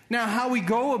 Now, how we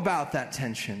go about that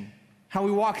tension, how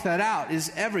we walk that out is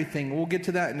everything. We'll get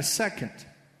to that in a second.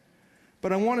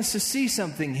 But I want us to see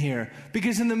something here.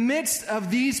 Because in the midst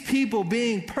of these people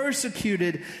being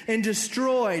persecuted and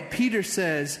destroyed, Peter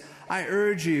says, I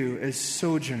urge you as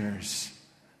sojourners.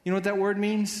 You know what that word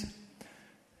means?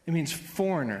 It means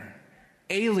foreigner,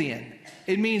 alien.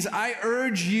 It means I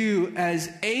urge you as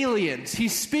aliens.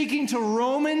 He's speaking to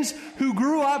Romans who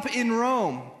grew up in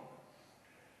Rome.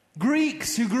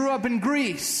 Greeks who grew up in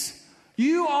Greece.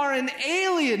 You are an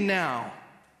alien now.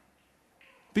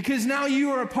 Because now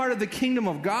you are a part of the kingdom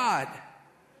of God.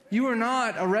 You are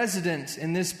not a resident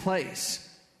in this place.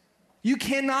 You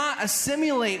cannot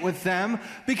assimilate with them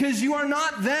because you are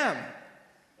not them.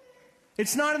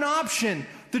 It's not an option.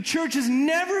 The church has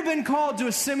never been called to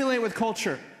assimilate with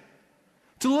culture.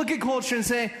 To look at culture and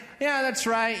say, yeah, that's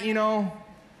right, you know,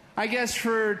 I guess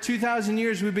for 2,000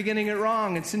 years we've been getting it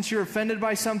wrong, and since you're offended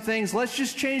by some things, let's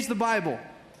just change the Bible.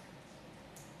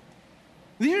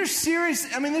 These are serious.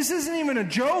 I mean, this isn't even a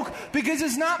joke because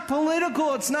it's not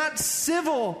political. It's not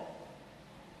civil.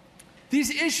 These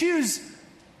issues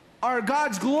are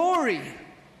God's glory.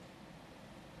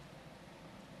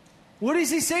 What does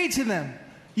he say to them?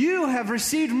 You have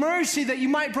received mercy that you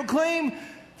might proclaim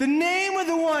the name of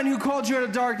the one who called you out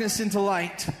of darkness into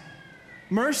light.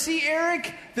 Mercy,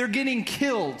 Eric? They're getting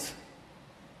killed.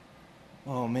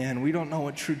 Oh man, we don't know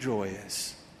what true joy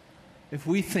is. If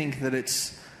we think that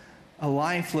it's a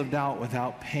life lived out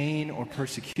without pain or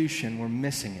persecution, we're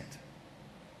missing it.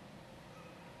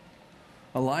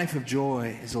 A life of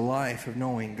joy is a life of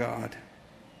knowing God.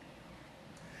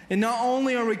 And not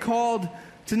only are we called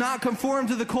to not conform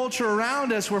to the culture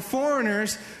around us, we're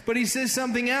foreigners, but he says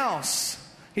something else.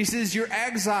 He says, you're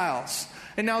exiles.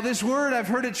 And now this word, I've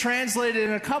heard it translated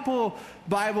in a couple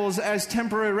Bibles as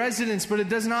temporary residence, but it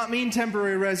does not mean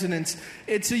temporary residence.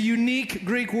 It's a unique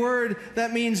Greek word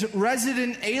that means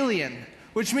resident alien,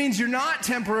 which means you're not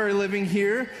temporarily living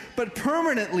here, but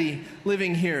permanently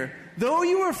living here. Though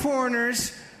you are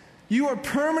foreigners, you are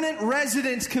permanent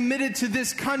residents committed to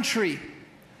this country.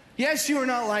 Yes, you are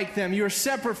not like them. You are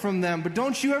separate from them. But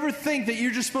don't you ever think that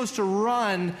you're just supposed to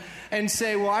run and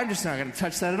say, well, I'm just not going to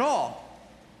touch that at all.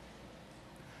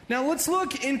 Now, let's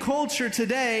look in culture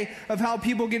today of how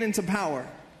people get into power.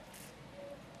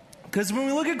 Because when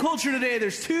we look at culture today,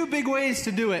 there's two big ways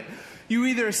to do it. You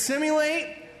either assimilate,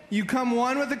 you come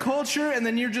one with the culture, and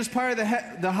then you're just part of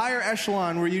the higher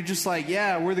echelon where you're just like,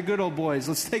 yeah, we're the good old boys.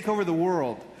 Let's take over the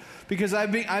world. Because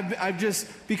I've just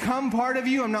become part of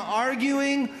you. I'm not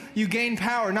arguing. You gain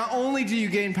power. Not only do you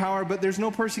gain power, but there's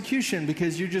no persecution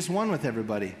because you're just one with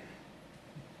everybody.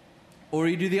 Or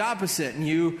you do the opposite, and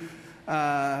you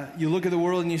look at the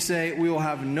world and you say, we will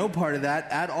have no part of that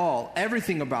at all.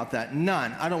 Everything about that,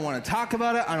 none. I don't want to talk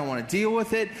about it. I don't want to deal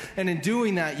with it. And in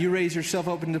doing that, you raise yourself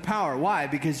up into power. Why?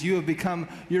 Because you have become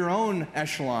your own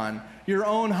echelon, your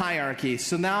own hierarchy.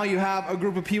 So now you have a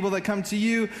group of people that come to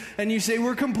you and you say,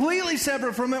 we're completely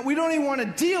separate from it. We don't even want to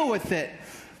deal with it.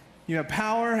 You have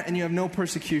power and you have no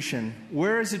persecution.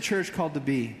 Where is the church called to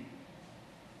be?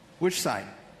 Which side?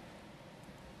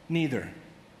 Neither.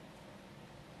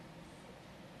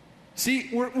 See,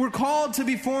 we're called to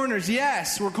be foreigners,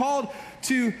 yes. We're called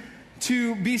to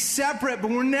be separate, but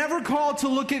we're never called to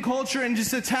look at culture and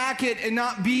just attack it and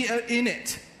not be in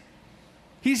it.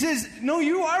 He says, no,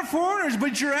 you are foreigners,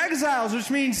 but you're exiles, which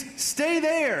means stay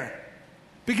there.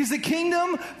 Because the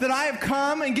kingdom that I have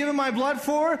come and given my blood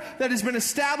for, that has been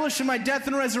established in my death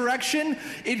and resurrection,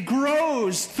 it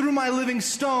grows through my living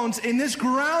stones. And this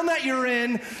ground that you're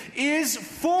in is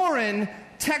foreign,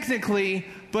 technically,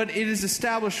 but it is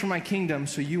established for my kingdom,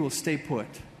 so you will stay put.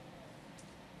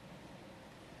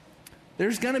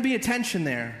 There's going to be a tension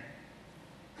there.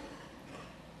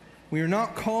 We are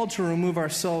not called to remove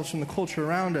ourselves from the culture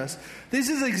around us. This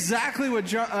is exactly what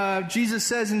Jesus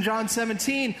says in John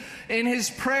 17 in his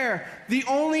prayer.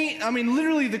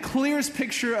 Literally the clearest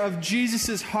picture of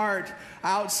Jesus' heart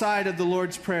outside of the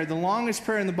Lord's Prayer. The longest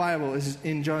prayer in the Bible is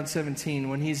in John 17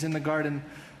 when he's in the Garden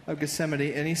of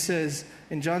Gethsemane. And he says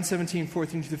in John 17,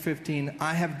 14 through 15,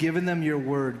 I have given them your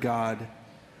word, God.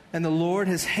 And the Lord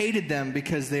has hated them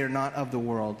because they are not of the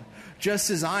world, just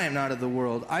as I am not of the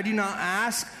world. I do not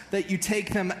ask that you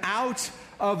take them out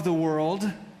of the world,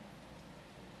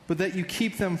 but that you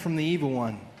keep them from the evil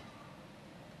one.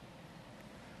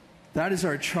 That is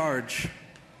our charge.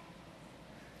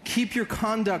 Keep your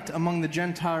conduct among the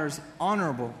Gentiles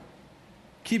honorable.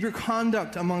 Keep your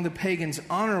conduct among the pagans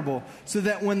honorable, so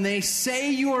that when they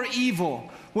say you are evil,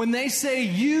 when they say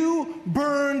you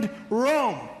burned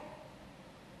Rome,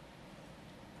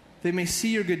 they may see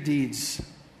your good deeds.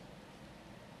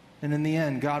 And in the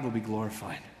end, God will be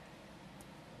glorified.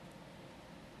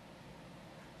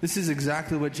 This is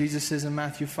exactly what Jesus says in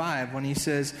Matthew 5 when he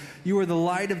says, you are the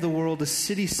light of the world. A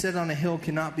city set on a hill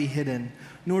cannot be hidden.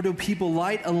 Nor do people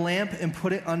light a lamp and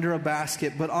put it under a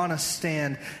basket, but on a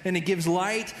stand. And it gives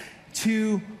light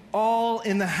to all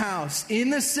in the house. In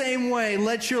the same way,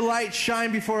 let your light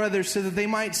shine before others so that they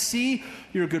might see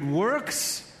your good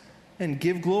works and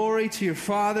give glory to your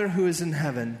Father who is in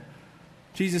heaven.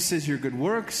 Jesus says your good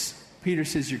works. Peter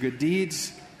says your good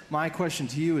deeds. My question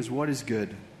to you is, what is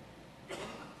good?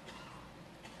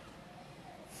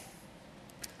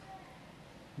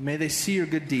 May they see your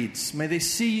good deeds. May they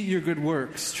see your good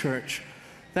works, church.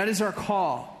 That is our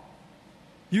call.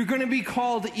 You're going to be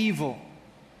called evil,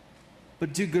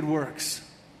 but do good works.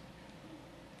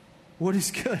 What is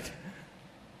good?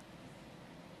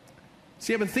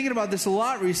 See, I've been thinking about this a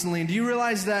lot recently. And do you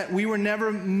realize that we were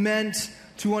never meant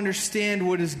to understand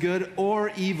what is good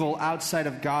or evil outside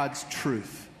of God's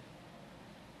truth?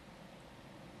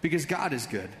 Because God is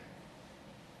good.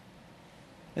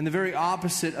 And the very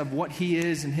opposite of what He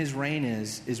is and His reign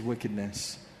is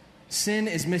wickedness. Sin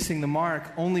is missing the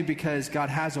mark only because God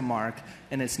has a mark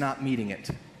and it's not meeting it.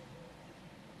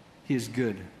 He is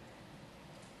good.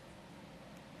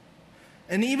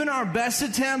 And even our best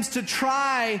attempts to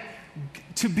try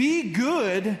to be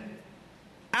good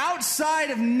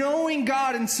outside of knowing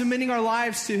God and submitting our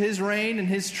lives to His reign and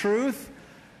His truth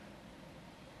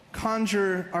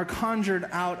are conjured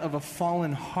out of a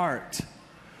fallen heart.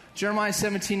 Jeremiah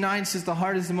 17:9 says the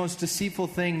heart is the most deceitful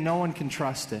thing, no one can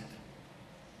trust it.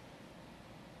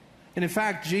 And in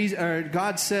fact,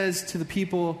 God says to the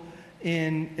people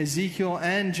in Ezekiel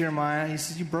and Jeremiah, He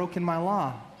says, you've broken my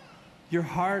law. Your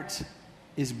heart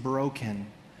is broken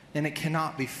and it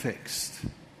cannot be fixed.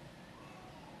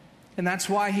 And that's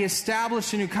why He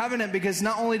established a new covenant, because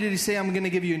not only did He say, I'm going to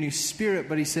give you a new spirit,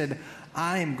 but He said,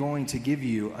 I am going to give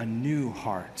you a new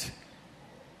heart.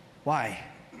 Why?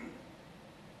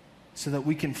 So that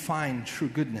we can find true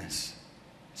goodness.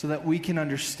 So that we can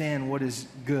understand what is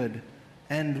good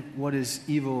and what is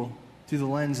evil through the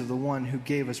lens of the one who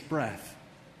gave us breath.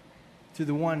 Through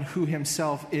the one who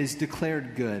Himself is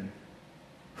declared good.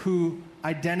 Who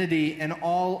identity and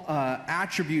all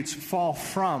attributes fall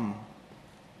from.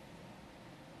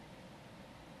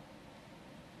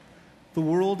 The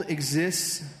world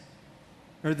exists,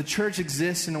 or the church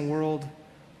exists in a world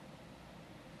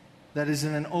that is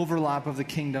in an overlap of the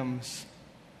kingdoms.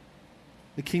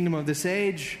 The kingdom of this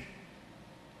age,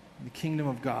 the kingdom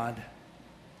of God.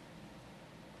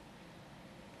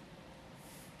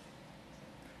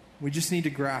 We just need to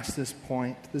grasp this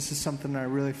point. This is something I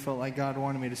really felt like God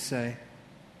wanted me to say.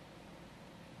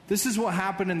 This is what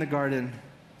happened in the garden.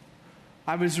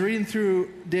 I was reading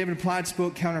through David Platt's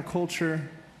book, Counterculture.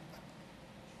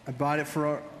 I bought it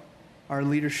for our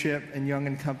leadership and Young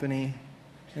and Company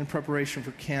in preparation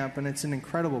for camp, and it's an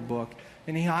incredible book.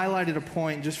 And he highlighted a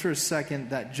point just for a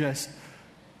second that just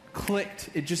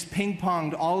clicked. It just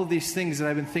ping-ponged all of these things that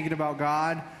I've been thinking about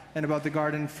God and about the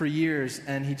garden for years,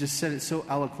 and he just said it so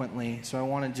eloquently. So I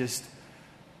want to just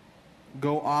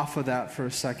go off of that for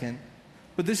a second.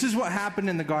 But this is what happened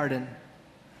in the garden.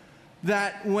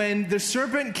 That when the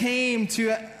serpent came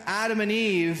to Adam and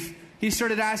Eve, he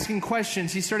started asking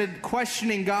questions. He started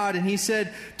questioning God, and he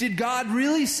said, did God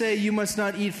really say you must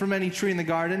not eat from any tree in the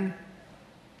garden?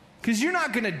 Because you're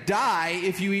not going to die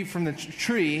if you eat from the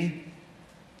tree.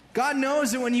 God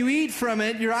knows that when you eat from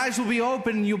it, your eyes will be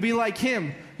open and you'll be like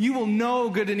Him. You will know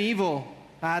good and evil,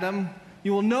 Adam.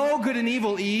 You will know good and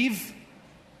evil, Eve.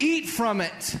 Eat from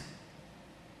it.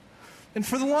 And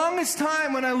for the longest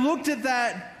time, when I looked at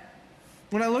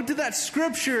that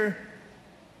scripture,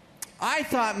 I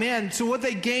thought, man, so what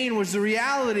they gained was the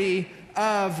reality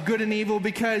of good and evil,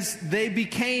 because they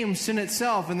became sin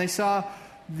itself, and they saw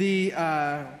the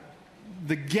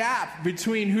gap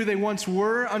between who they once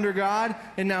were under God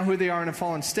and now who they are in a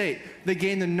fallen state. They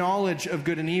gained the knowledge of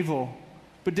good and evil.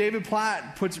 But David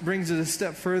Platt brings it a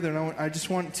step further, and I just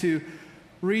want to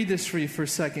read this for you for a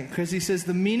second, because he says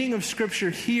the meaning of Scripture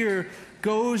here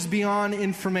goes beyond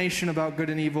information about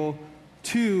good and evil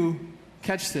to,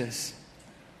 catch this,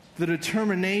 the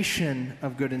determination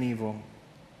of good and evil.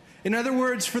 In other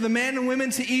words, for the man and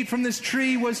women to eat from this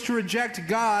tree was to reject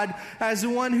God as the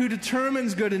one who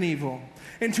determines good and evil,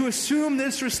 and to assume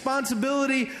this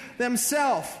responsibility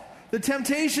themselves. The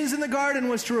temptations in the garden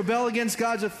was to rebel against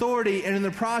God's authority, and in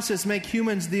the process make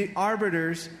humans the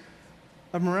arbiters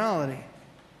of morality.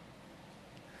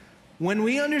 When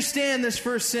we understand this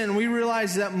first sin, we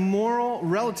realize that moral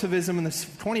relativism in the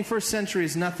 21st century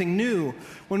is nothing new.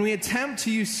 When we attempt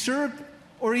to usurp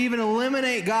or even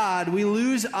eliminate God, we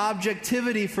lose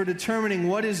objectivity for determining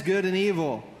what is good and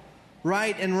evil,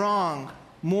 right and wrong,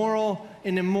 moral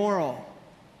and immoral.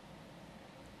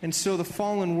 And so the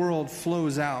fallen world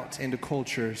flows out into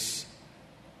cultures.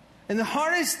 And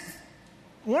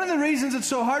one of the reasons it's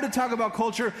so hard to talk about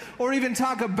culture or even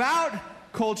talk about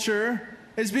culture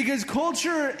is because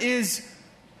culture is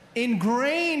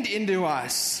ingrained into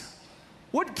us.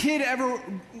 What kid ever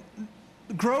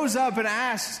grows up and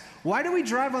asks, why do we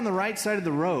drive on the right side of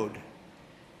the road?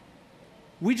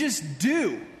 We just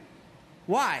do.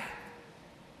 Why?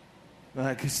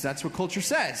 Because that's what culture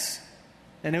says.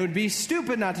 And it would be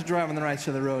stupid not to drive on the right side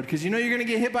of the road, because you know you're going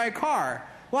to get hit by a car.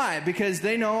 Why? Because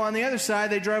they know on the other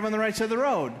side they drive on the right side of the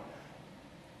road.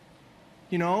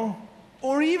 You know?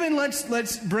 Or even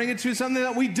let's bring it to something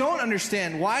that we don't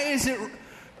understand. Why is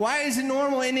it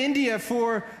normal in India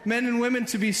for men and women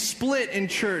to be split in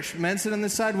church? Men sit on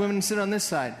this side, women sit on this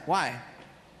side. Why?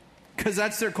 Because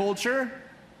that's their culture.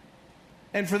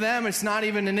 And for them, it's not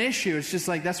even an issue. It's just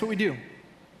like, that's what we do.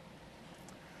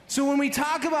 So when we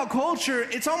talk about culture,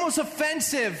 it's almost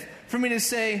offensive for me to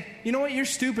say, you know what, you're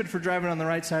stupid for driving on the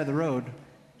right side of the road.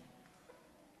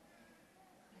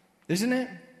 Isn't it?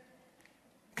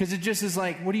 Because it just is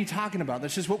like, what are you talking about?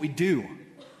 That's just what we do.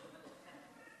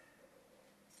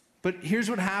 But here's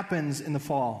what happens in the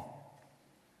fall,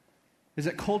 is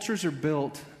that cultures are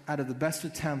built out of the best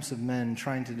attempts of men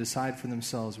trying to decide for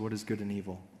themselves what is good and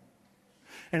evil.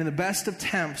 And in the best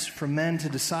attempts for men to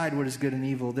decide what is good and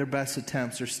evil, their best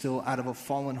attempts are still out of a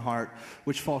fallen heart,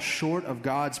 which falls short of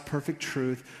God's perfect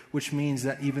truth, which means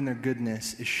that even their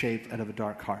goodness is shaped out of a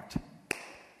dark heart.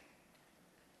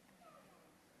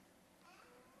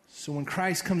 So when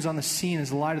Christ comes on the scene as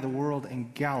the light of the world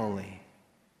in Galilee,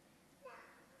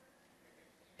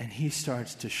 and he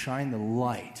starts to shine the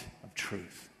light of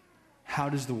truth, how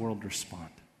does the world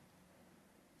respond?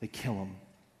 They kill him.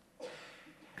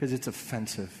 Because it's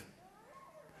offensive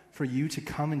for you to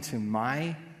come into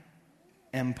my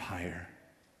empire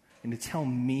and to tell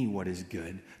me what is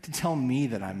good, to tell me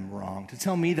that I'm wrong, to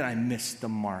tell me that I missed the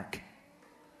mark.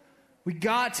 We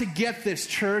got to get this,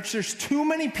 church. There's too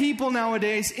many people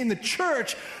nowadays in the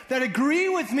church that agree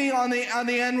with me on the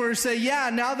end where say, yeah,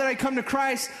 now that I come to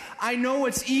Christ, I know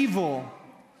what's evil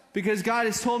because God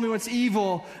has told me what's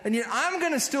evil, and yet I'm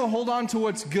going to still hold on to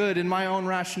what's good in my own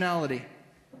rationality.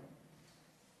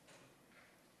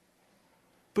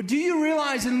 But do you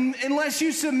realize, unless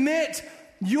you submit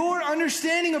your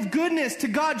understanding of goodness to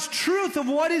God's truth of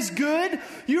what is good,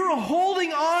 you're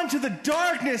holding on to the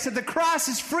darkness that the cross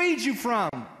has freed you from.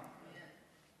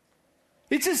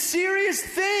 It's a serious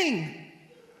thing.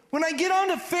 When I get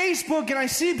onto Facebook and I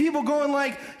see people going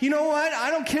like, you know what,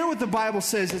 I don't care what the Bible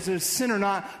says, it's a sin or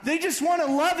not. They just want to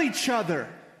love each other.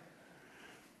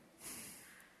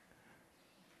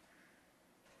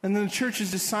 And then the church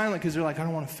is just silent because they're like, I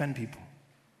don't want to offend people.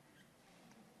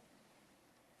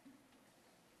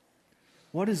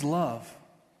 What is love?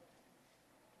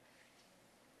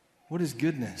 What is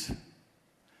goodness?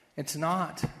 It's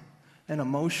not an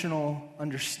emotional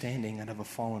understanding out of a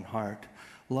fallen heart.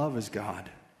 Love is God.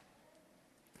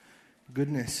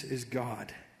 Goodness is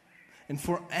God. And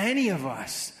for any of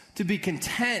us to be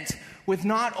content with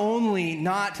not only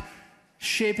not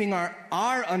shaping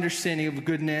our understanding of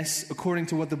goodness according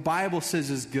to what the Bible says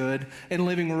is good and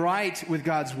living right with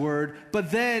God's word,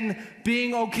 but then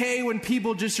being okay when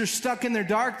people just are stuck in their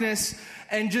darkness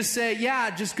and just say, yeah,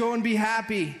 just go and be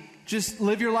happy. Just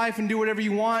live your life and do whatever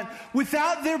you want,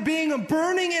 without there being a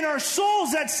burning in our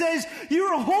souls that says,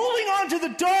 you're holding on to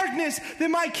the darkness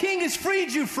that my King has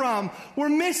freed you from. We're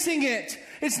missing it.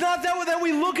 It's not that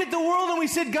we look at the world and we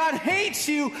said, God hates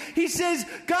you. He says,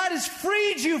 God has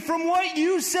freed you from what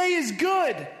you say is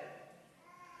good.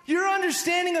 Your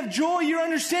understanding of joy, your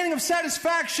understanding of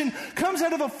satisfaction comes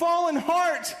out of a fallen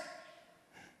heart.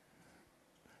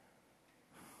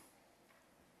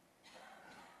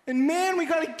 And man, we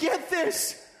got to get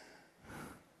this.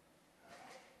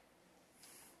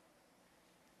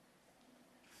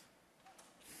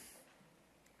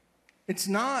 It's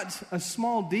not a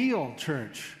small deal,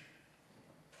 church.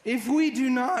 If we do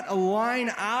not align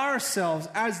ourselves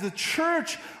as the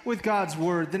church with God's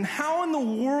word, then how in the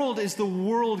world is the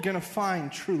world going to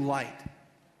find true light?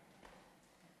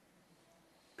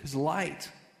 Because light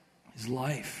is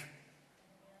life.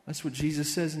 That's what Jesus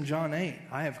says in John 8.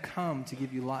 I have come to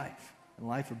give you life, and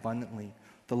life abundantly.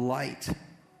 The light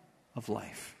of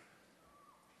life.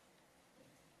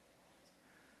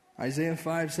 Isaiah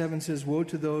 5:7 says, woe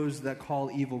to those that call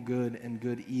evil good and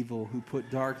good evil, who put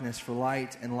darkness for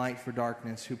light and light for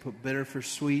darkness, who put bitter for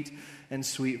sweet and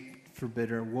sweet for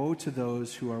bitter. Woe to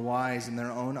those who are wise in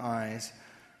their own eyes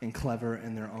and clever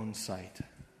in their own sight.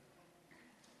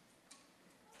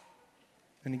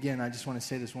 And again, I just want to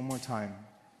say this one more time.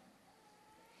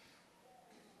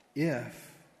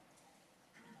 If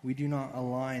we do not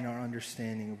align our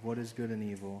understanding of what is good and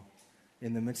evil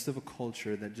in the midst of a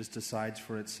culture that just decides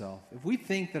for itself, if we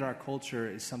think that our culture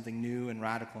is something new and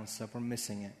radical and stuff, we're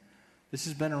missing it. This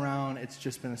has been around, it's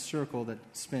just been a circle that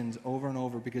spins over and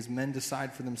over because men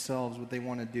decide for themselves what they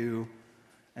want to do,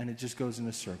 and it just goes in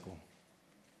a circle.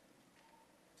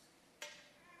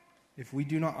 If we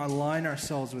do not align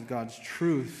ourselves with God's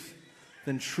truth,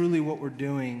 then truly what we're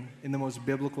doing in the most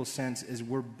biblical sense is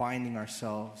we're binding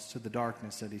ourselves to the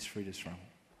darkness that He's freed us from.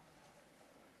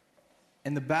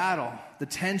 And the battle, the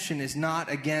tension is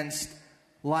not against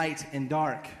light and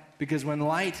dark. Because when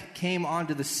light came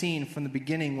onto the scene from the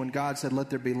beginning, when God said, let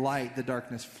there be light, the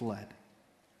darkness fled.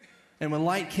 And when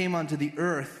light came onto the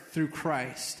earth through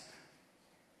Christ,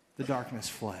 the darkness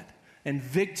fled. And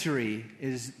victory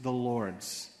is the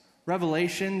Lord's.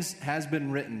 Revelations has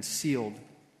been written, sealed,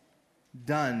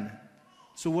 done.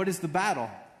 So what is the battle?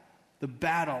 The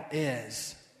battle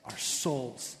is our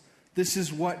souls. This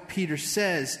is what Peter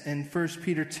says in 1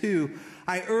 Peter 2.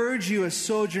 I urge you as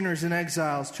sojourners and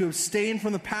exiles to abstain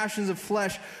from the passions of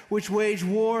flesh which wage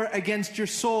war against your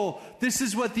soul. This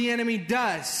is what the enemy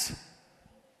does.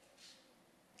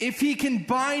 If he can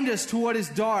bind us to what is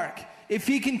dark, if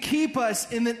he can keep us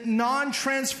in the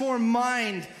non-transformed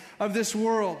mind of this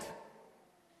world,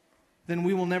 then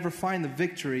we will never find the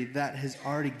victory that has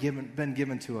already been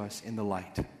given to us in the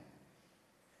light.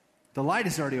 The light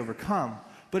is already overcome.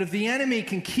 But if the enemy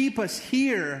can keep us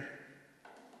here,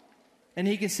 and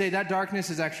he can say that darkness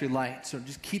is actually light, so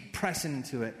just keep pressing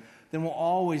into it, then we'll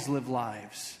always live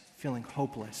lives feeling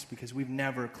hopeless because we've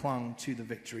never clung to the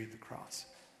victory of the cross.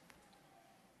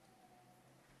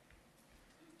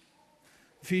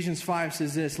 Ephesians 5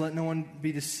 says this, let no one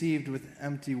be deceived with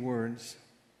empty words.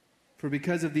 For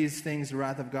because of these things the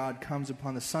wrath of God comes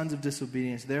upon the sons of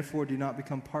disobedience. Therefore do not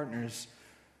become partners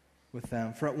with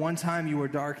them. For at one time you were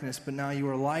darkness, but now you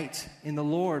are light in the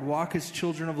Lord. Walk as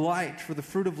children of light. For the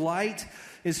fruit of light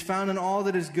is found in all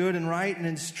that is good and right and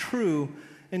is true.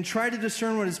 And try to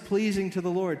discern what is pleasing to the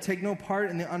Lord. Take no part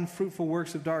in the unfruitful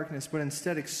works of darkness, but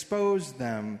instead expose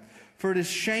them. For it is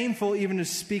shameful even to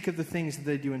speak of the things that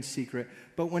they do in secret.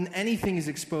 But when anything is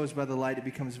exposed by the light, it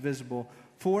becomes visible.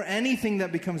 For anything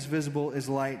that becomes visible is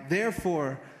light.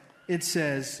 Therefore, it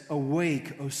says,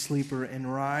 awake, O sleeper,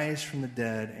 and rise from the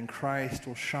dead, and Christ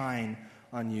will shine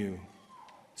on you.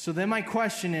 So then my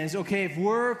question is, okay, if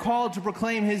we're called to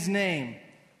proclaim his name,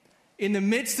 in the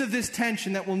midst of this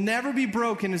tension that will never be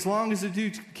broken as long as the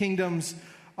two kingdoms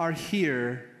are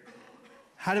here,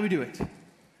 how do we do it?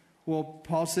 Well,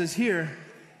 Paul says here,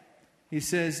 he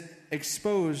says,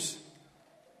 expose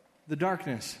the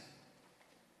darkness.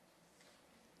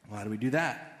 Well, how do we do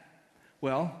that?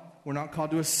 Well, we're not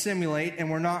called to assimilate,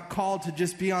 and we're not called to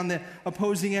just be on the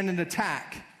opposing end and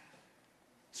attack.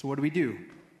 So what do?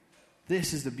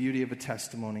 This is the beauty of a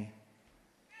testimony.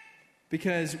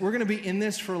 Because we're going to be in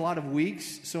this for a lot of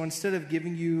weeks, so instead of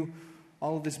giving you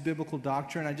all of this biblical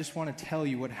doctrine, I just want to tell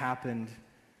you what happened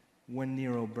when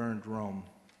Nero burned Rome.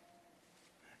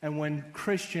 And when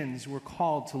Christians were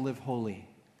called to live holy.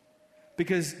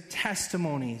 Because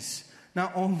testimonies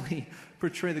not only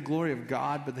portray the glory of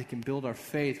God, but they can build our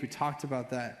faith. We talked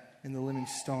about that in the Living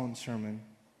Stone sermon.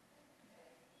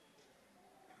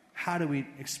 How do we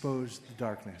expose the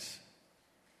darkness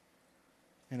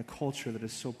in a culture that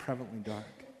is so prevalently dark?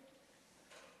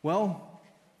 Well,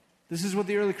 this is what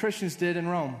the early Christians did in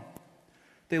Rome.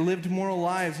 They lived moral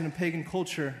lives in a pagan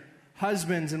culture.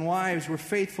 Husbands and wives were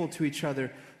faithful to each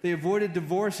other. They avoided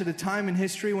divorce at a time in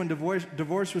history when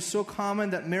divorce was so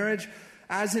common that marriage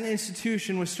as an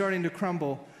institution was starting to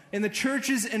crumble. In the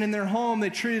churches and in their home, they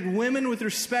treated women with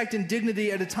respect and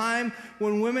dignity at a time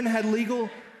when women had little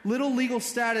legal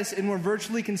status and were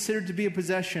virtually considered to be a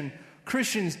possession.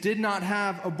 Christians did not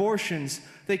have abortions.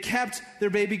 They kept their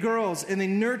baby girls and they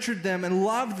nurtured them and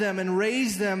loved them and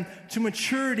raised them to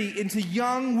maturity into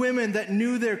young women that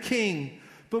knew their king.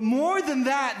 But more than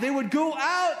that, they would go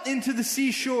out into the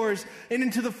seashores and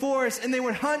into the forest, and they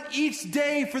would hunt each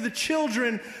day for the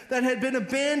children that had been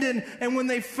abandoned. And when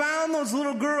they found those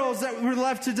little girls that were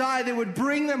left to die, they would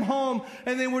bring them home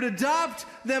and they would adopt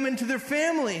them into their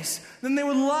families. Then they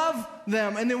would love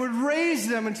them and they would raise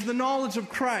them into the knowledge of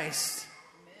Christ.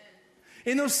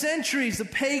 In those centuries, the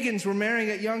pagans were marrying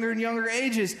at younger and younger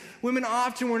ages. Women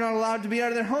often were not allowed to be out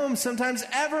of their homes, sometimes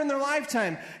ever in their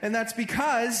lifetime. And that's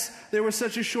because there was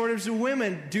such a shortage of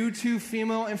women due to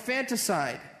female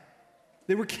infanticide.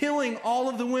 They were killing all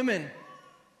of the women.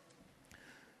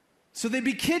 So they'd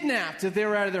be kidnapped if they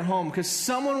were out of their home because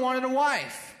someone wanted a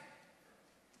wife.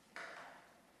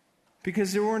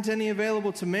 Because there weren't any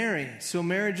available to marry. So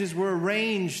marriages were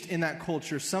arranged in that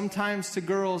culture, sometimes to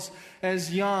girls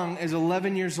as young as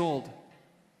 11 years old.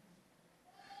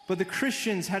 But the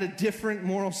Christians had a different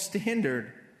moral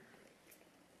standard.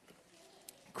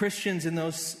 Christians in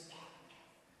those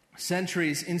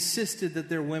centuries insisted that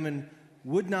their women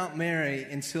would not marry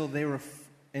until they were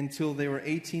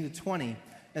 18 to 20,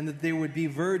 and that they would be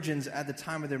virgins at the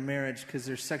time of their marriage because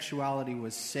their sexuality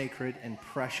was sacred and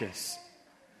precious.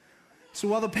 So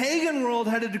while the pagan world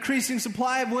had a decreasing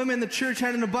supply of women, the church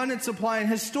had an abundant supply. And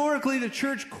historically, the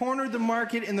church cornered the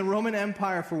market in the Roman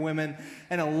Empire for women.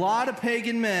 And a lot of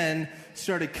pagan men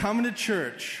started coming to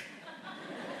church.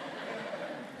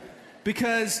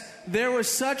 Because there was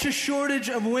such a shortage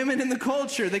of women in the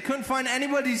culture. They couldn't find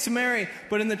anybody to marry.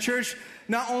 But in the church,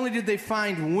 not only did they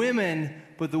find women,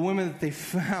 but the women that they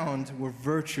found were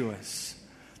virtuous.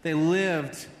 They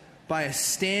lived by a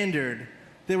standard.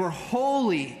 They were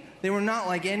holy. They were not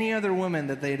like any other women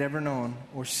that they had ever known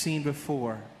or seen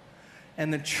before.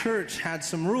 And the church had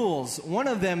some rules, one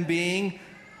of them being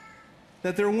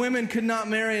that their women could not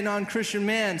marry a non-Christian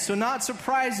man. So not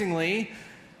surprisingly,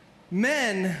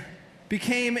 men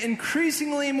became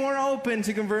increasingly more open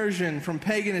to conversion from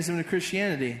paganism to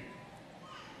Christianity.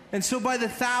 And so by the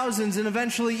thousands and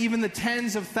eventually even the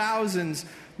tens of thousands,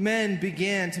 men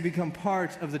began to become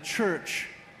part of the church.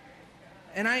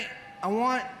 And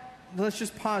let's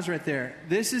just pause right there.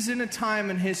 This is in a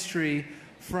time in history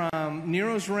from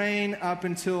Nero's reign up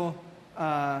until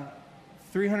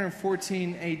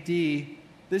 314 AD.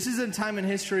 This is a time in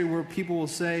history where people will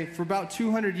say, for about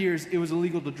 200 years, it was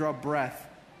illegal to draw breath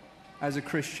as a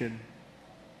Christian.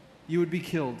 You would be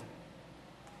killed.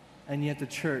 And yet the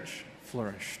church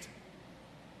flourished.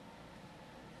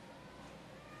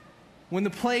 When the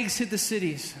plagues hit the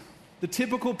cities, the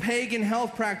typical pagan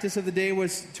health practice of the day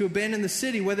was to abandon the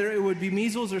city, whether it would be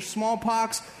measles or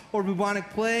smallpox or bubonic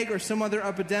plague or some other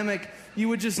epidemic. You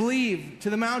would just leave to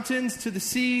the mountains, to the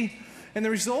sea. And the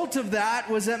result of that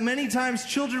was that many times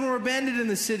children were abandoned in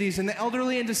the cities, and the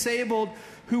elderly and disabled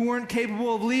who weren't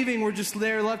capable of leaving were just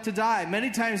there left to die. Many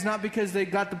times not because they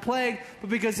got the plague, but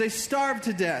because they starved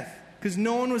to death, because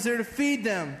no one was there to feed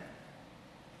them.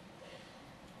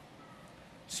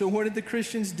 So what did the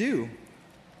Christians do?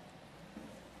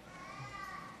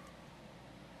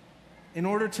 In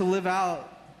order to live out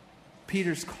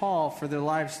Peter's call for their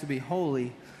lives to be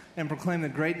holy and proclaim the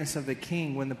greatness of the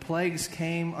King, when the plagues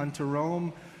came unto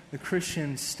Rome, the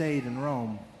Christians stayed in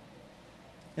Rome.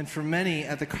 And for many,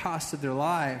 at the cost of their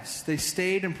lives, they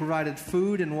stayed and provided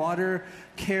food and water,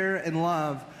 care and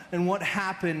love. And what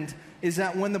happened is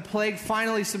that when the plague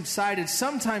finally subsided,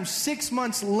 sometimes 6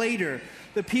 months later,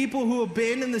 the people who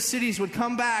abandoned the cities would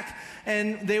come back,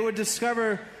 and they would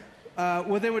discover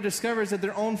what they would discover is that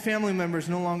their own family members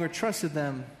no longer trusted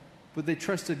them, but they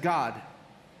trusted God.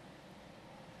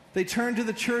 They turned to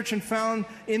the church and found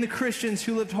in the Christians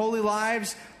who lived holy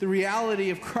lives the reality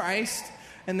of Christ,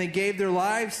 and they gave their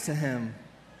lives to Him.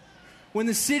 When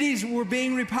the cities were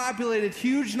being repopulated,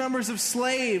 huge numbers of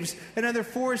slaves and other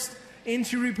forced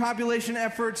into repopulation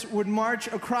efforts would march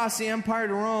across the empire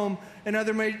to Rome and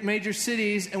other major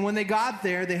cities. And when they got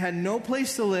there, they had no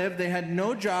place to live, they had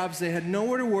no jobs, they had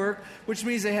nowhere to work, which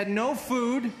means they had no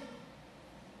food.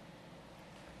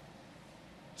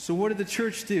 So what did the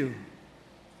church do?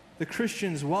 The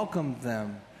Christians welcomed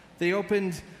them. They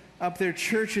opened up their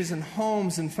churches and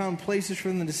homes and found places for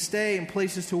them to stay and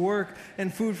places to work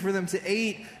and food for them to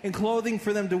eat and clothing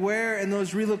for them to wear. And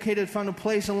those relocated found a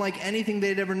place unlike anything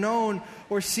they'd ever known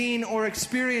or seen or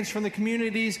experienced from the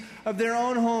communities of their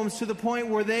own homes, to the point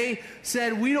where they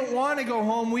said, we don't want to go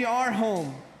home, we are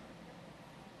home.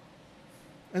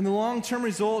 And the long-term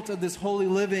result of this holy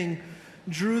living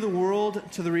drew the world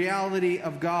to the reality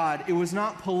of God. It was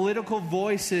not political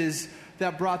voices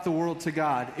that brought the world to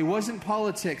God. It wasn't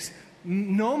politics.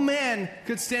 No man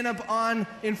could stand up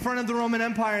in front of the Roman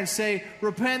Empire and say,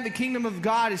 repent, the kingdom of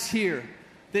God is here.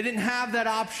 They didn't have that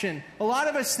option. A lot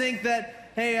of us think that,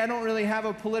 hey, I don't really have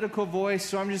a political voice,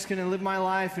 so I'm just going to live my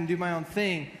life and do my own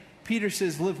thing. Peter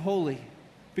says, live holy.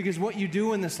 Because what you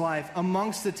do in this life,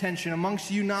 amongst the tension,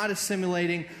 amongst you not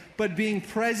assimilating, but being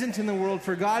present in the world,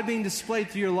 for God being displayed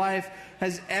through your life,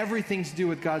 has everything to do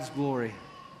with God's glory.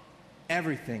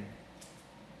 Everything.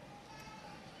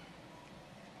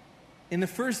 In the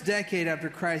first decade after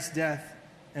Christ's death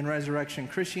and resurrection,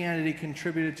 Christianity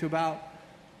contributed to about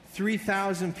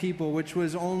 3,000 people, which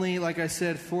was only, like I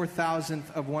said,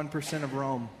 4,000th of 1% of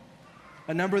Rome.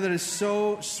 A number that is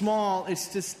so small,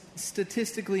 it's just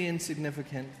statistically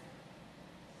insignificant.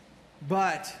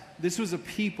 But this was a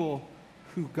people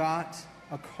who got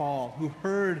a call, who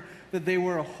heard that they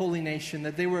were a holy nation,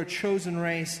 that they were a chosen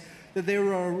race, that they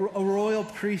were a royal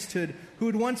priesthood, who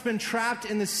had once been trapped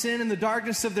in the sin and the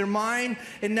darkness of their mind,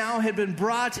 and now had been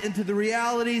brought into the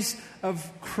realities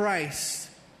of Christ.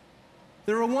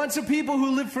 There were once a people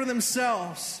who lived for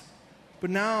themselves,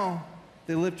 but now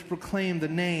they lived to proclaim the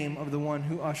name of the one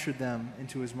who ushered them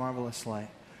into His marvelous light.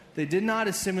 They did not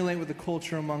assimilate with the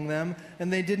culture among them,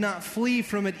 and they did not flee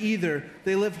from it either.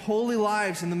 They lived holy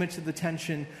lives in the midst of the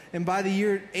tension. And by the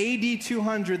year AD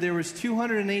 200, there was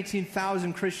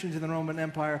 218,000 Christians in the Roman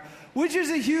Empire, which is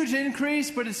a huge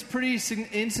increase, but it's pretty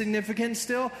insignificant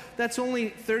still. That's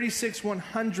only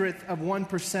 36/100th of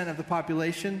 1% of the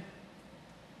population.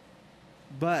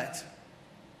 But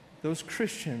those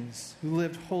Christians who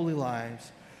lived holy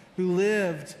lives, who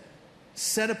lived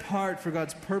set apart for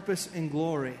God's purpose and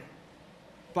glory,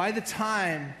 by the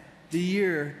time the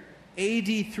year AD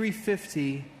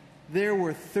 350, there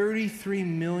were 33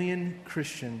 million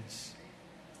Christians.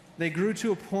 They grew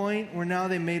to a point where now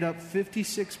they made up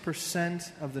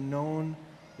 56% of the known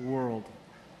world.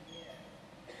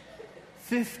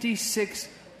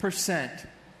 56%.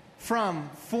 From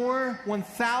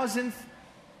 1,000th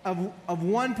of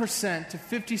 1% to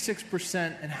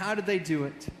 56%. And how did they do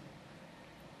it?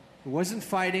 It wasn't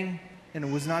fighting and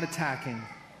it was not attacking.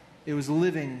 It was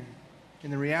living in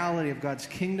the reality of God's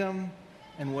kingdom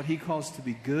and what He calls to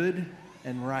be good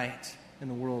and right.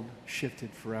 And the world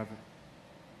shifted forever.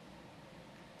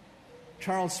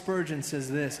 Charles Spurgeon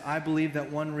says this: I believe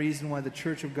that one reason why the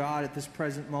Church of God at this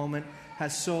present moment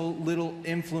has so little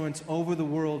influence over the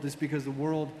world is because the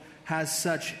world has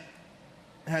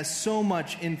so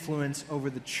much influence over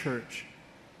the church.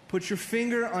 Put your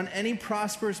finger on any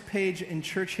prosperous page in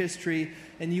church history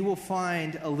and you will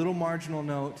find a little marginal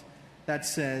note that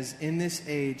says, in this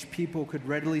age, people could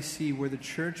readily see where the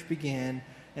church began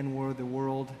and where the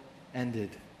world ended.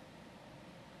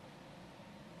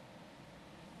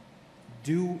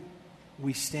 Do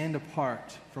we stand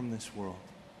apart from this world?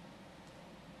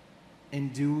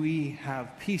 And do we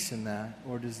have peace in that,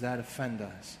 or does that offend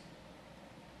us?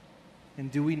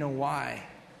 And do we know why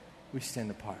we stand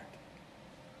apart?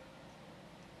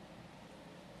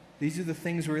 These are the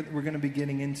things we're going to be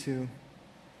getting into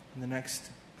in the next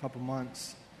couple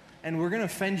months. And we're going to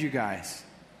offend you guys.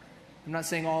 I'm not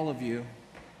saying all of you,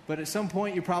 but at some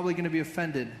point you're probably going to be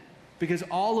offended because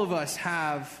all of us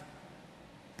have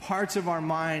parts of our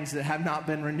minds that have not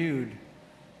been renewed.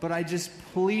 But I just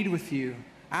plead with you,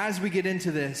 as we get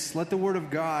into this, let the Word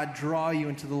of God draw you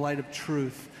into the light of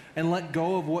truth and let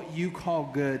go of what you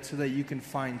call good so that you can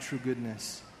find true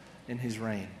goodness in His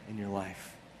reign in your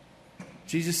life.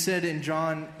 Jesus said in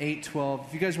John 8:12,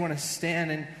 if you guys want to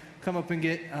stand and come up and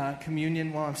get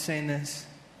communion while I'm saying this.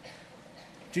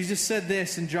 Jesus said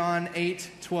this in John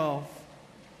 8:12,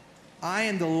 I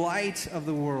am the light of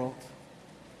the world.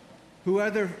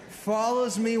 Whoever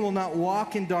follows me will not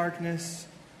walk in darkness,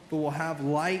 but will have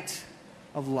light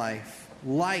of life.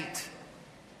 Light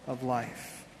of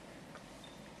life.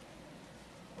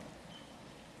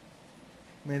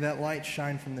 May that light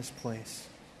shine from this place.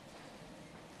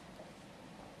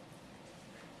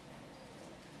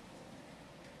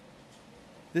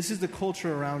 This is the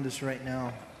culture around us right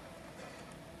now.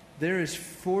 There is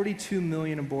 42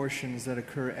 million abortions that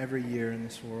occur every year in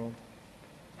this world.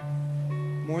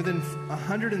 More than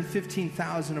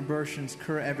 115,000 abortions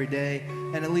occur every day,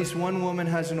 and at least one woman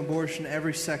has an abortion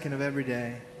every second of every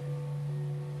day.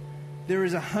 There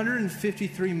is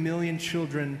 153 million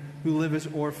children who live as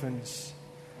orphans.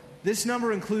 This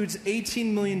number includes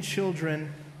 18 million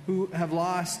children who have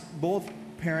lost both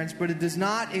parents, but it does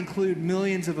not include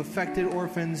millions of affected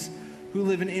orphans who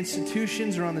live in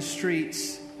institutions or on the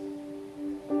streets.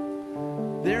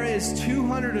 There is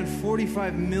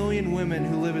 245 million women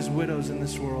who live as widows in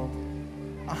this world.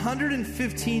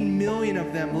 115 million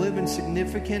of them live in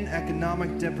significant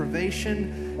economic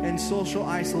deprivation and social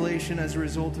isolation as a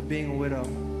result of being a widow.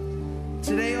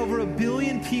 Today, over 1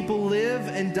 billion people live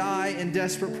and die in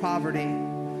desperate poverty.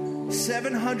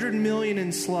 700 million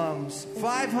in slums,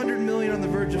 500 million on the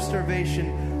verge of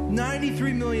starvation,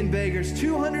 93 million beggars,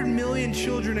 200 million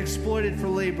children exploited for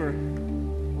labor.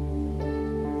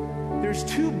 There's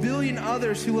 2 billion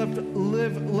others who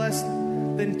live less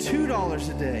than $2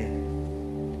 a day.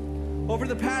 Over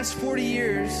the past 40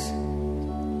 years,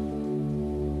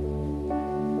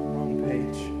 wrong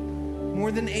page,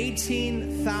 more than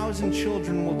 18,000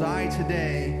 children will die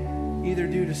today, either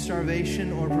due to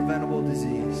starvation or preventable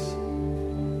disease.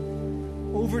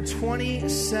 Over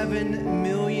 27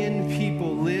 million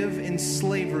people live in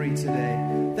slavery today.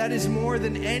 That is more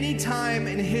than any time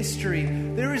in history.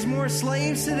 There is more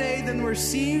slaves today than were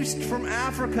seized from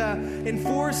Africa in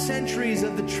 4 centuries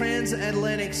of the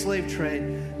transatlantic slave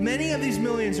trade. Many of these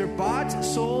millions are bought,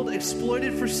 sold,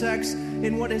 exploited for sex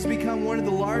in what has become one of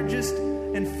the largest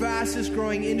and fastest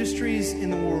growing industries in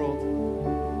the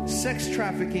world. Sex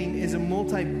trafficking is a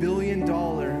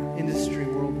multi-billion-dollar industry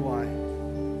worldwide.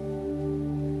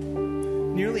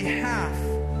 Nearly half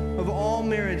of all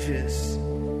marriages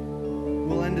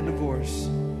will end in divorce.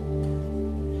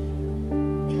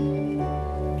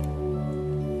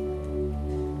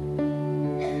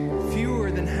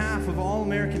 Fewer than half of all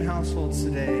American households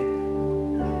today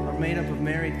are made up of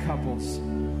married couples.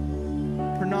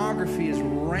 Pornography is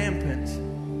rampant.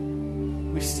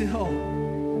 We still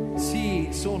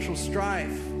see social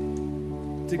strife,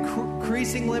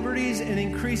 decreasing liberties, and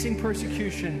increasing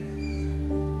persecution.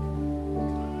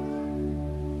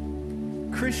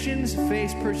 Christians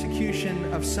face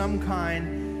persecution of some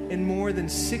kind in more than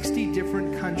 60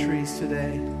 different countries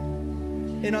today.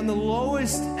 And on the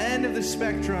lowest end of the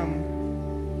spectrum,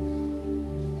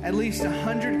 at least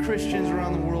 100 Christians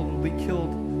around the world will be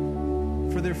killed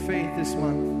for their faith this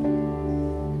month.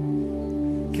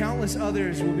 Countless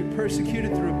others will be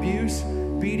persecuted through abuse,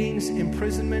 beatings,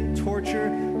 imprisonment, torture,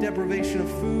 deprivation of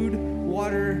food,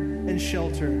 water, and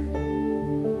shelter.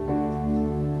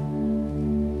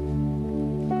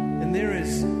 And there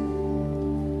is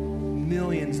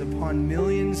millions upon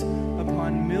millions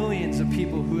upon millions of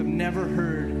people who have never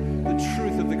heard the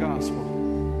truth of the gospel.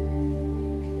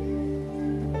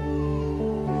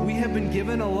 We have been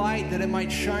given a light that it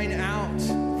might shine out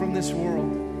from this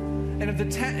world. And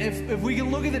if we can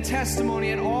look at the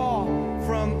testimony at all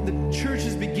from the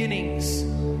church's beginnings,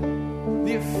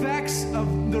 the effects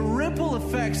of the ripple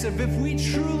effects of if we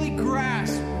truly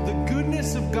grasp the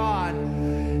goodness of God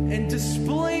and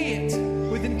display it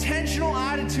with intentional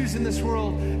attitudes in this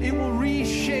world, it will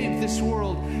reshape this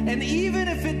world. And even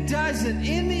if it doesn't,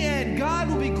 in the end, God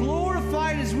will be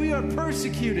glorified as we are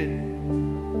persecuted.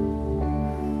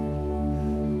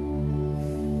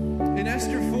 In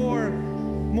Esther 4,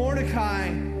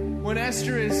 Mordecai, when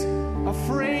Esther is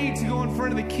afraid to go in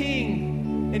front of the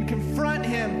king and confront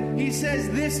him, he says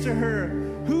this to her: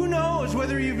 "Who knows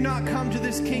whether you've not come to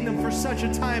this kingdom for such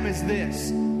a time as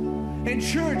this?" And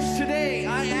church, today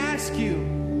I ask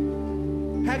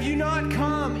you, have you not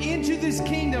come into this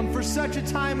kingdom for such a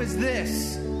time as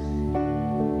this?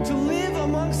 To live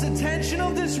amongst the tension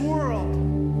of this world,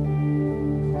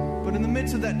 but in the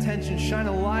midst of that tension, shine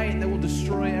a light that will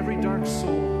destroy every dark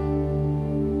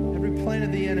soul, every plan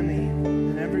of the enemy,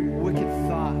 and every wicked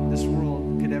thought this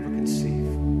world could ever conceive.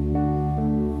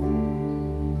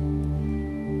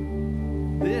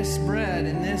 This bread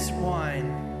and this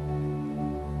wine,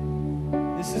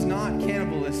 this is not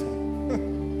cannibalism.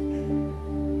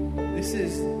 This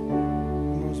is the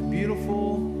most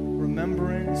beautiful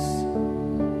remembrance,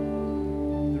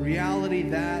 the reality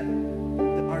that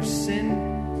our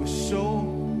sin was so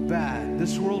bad.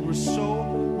 This world was so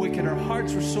wicked. Our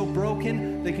hearts were so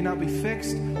broken, they cannot be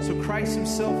fixed. So Christ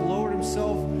himself lowered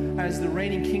himself as the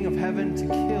reigning King of heaven to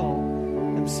kill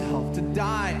himself, to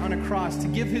die on a cross, to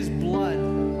give his blood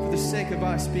for the sake of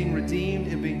us being redeemed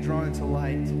and being drawn into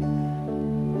light.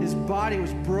 His body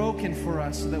was broken for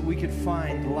us so that we could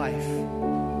find life.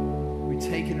 We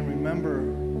take it and remember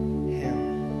him.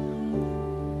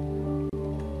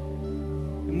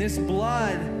 And this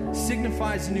blood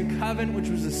signifies a new covenant which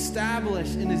was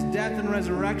established in his death and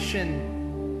resurrection,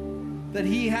 that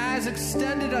he has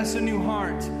extended us a new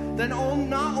heart that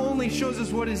not only shows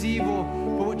us what is evil,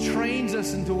 but what trains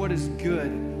us into what is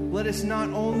good. Let us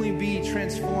not only be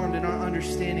transformed in our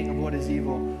understanding of what is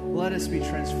evil, let us be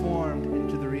transformed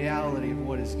into the reality of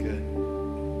what is good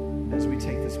as we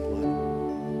take this blood.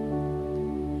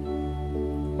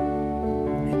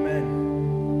 Amen.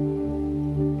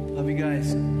 Love you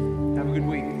guys. Have a good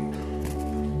week.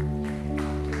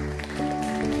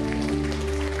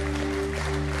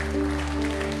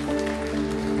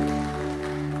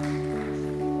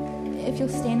 If you'll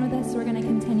stand with us, we're going to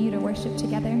continue to worship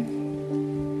together.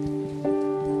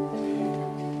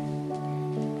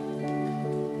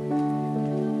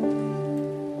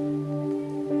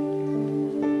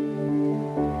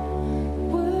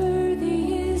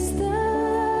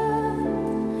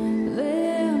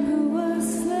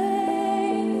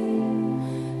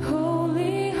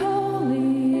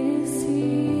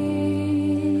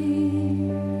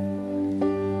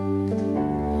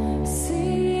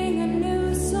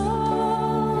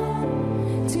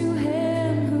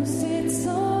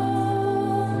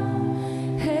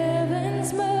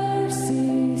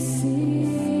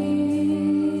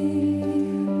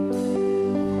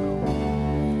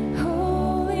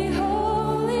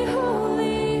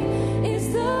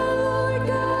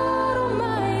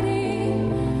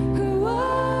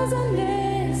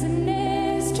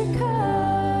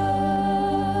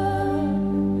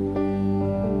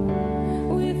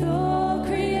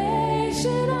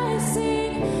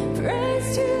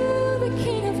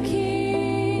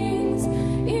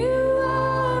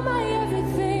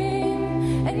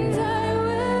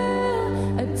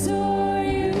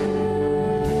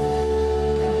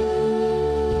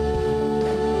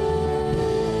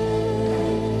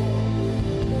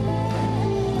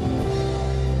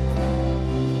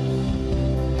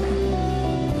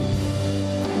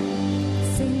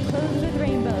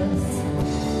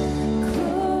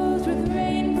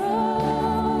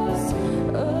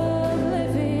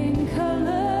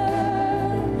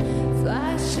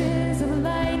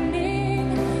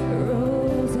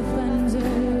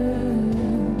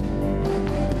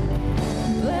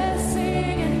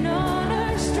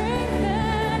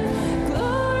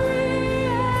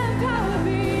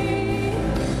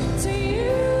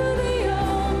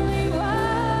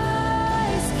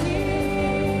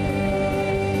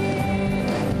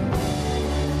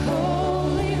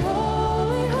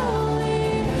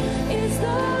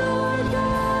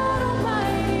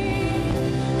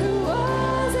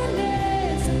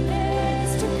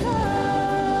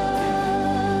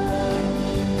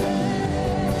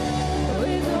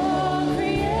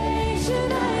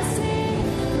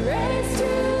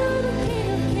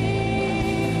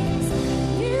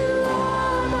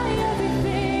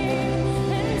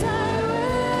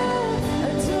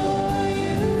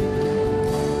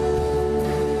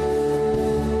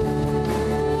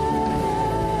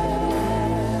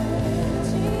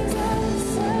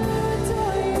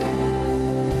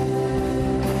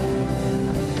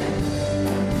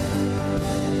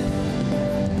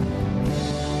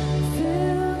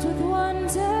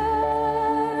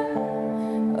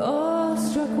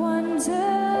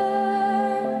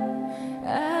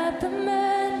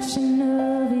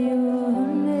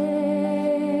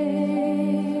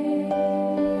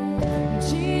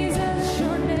 Jesus,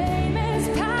 your name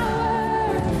is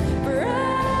power,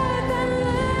 breath and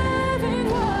living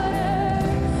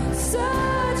water.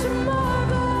 Such a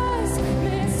marvelous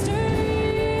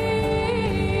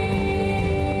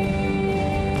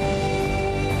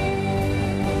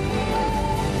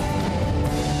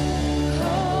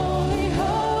Holy,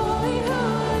 holy,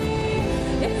 holy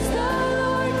is the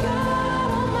Lord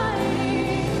God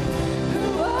Almighty, who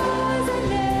was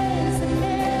and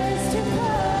is to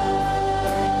come.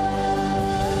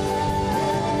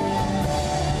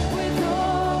 With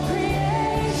all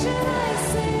creation I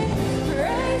sing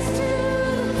praise to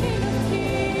the King of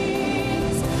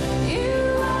Kings. You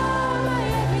are my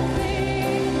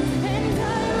everything, and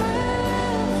I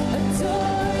will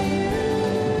adore you.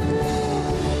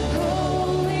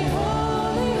 Holy,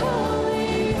 holy,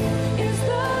 holy is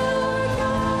the Lord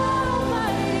God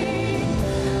Almighty,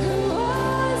 who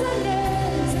was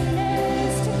and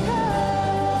is to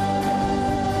come.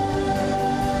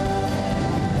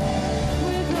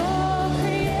 With all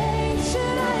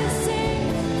creation I sing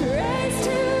praise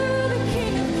to the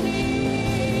King of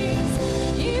Kings.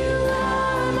 You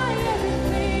are my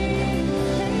everything,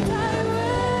 and I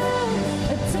will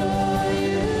adore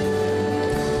you.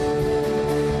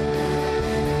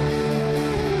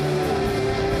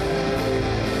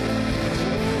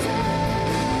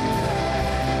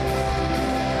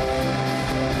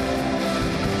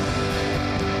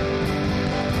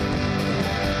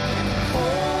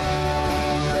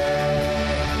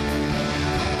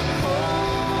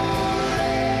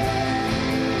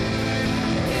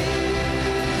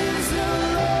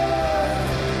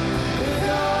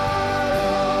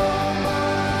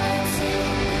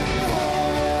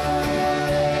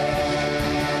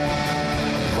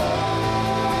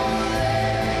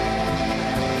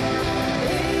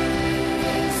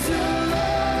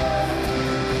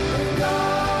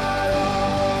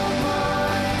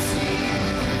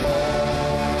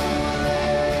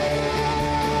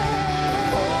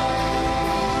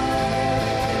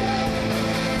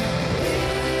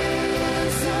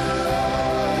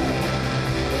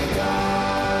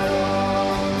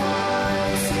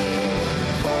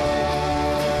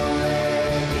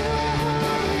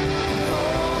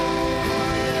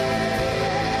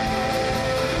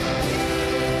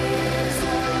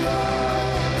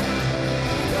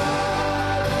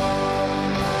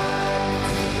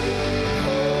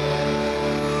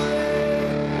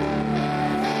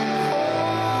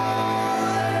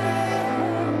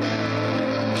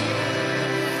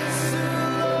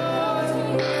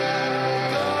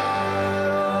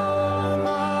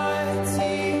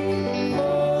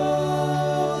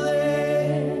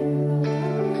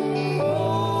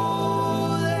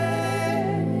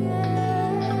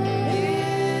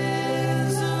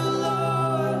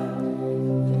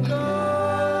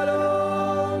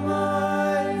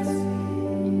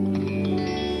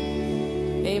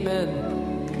 Amen.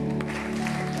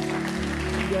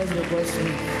 You guys are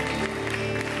blessed.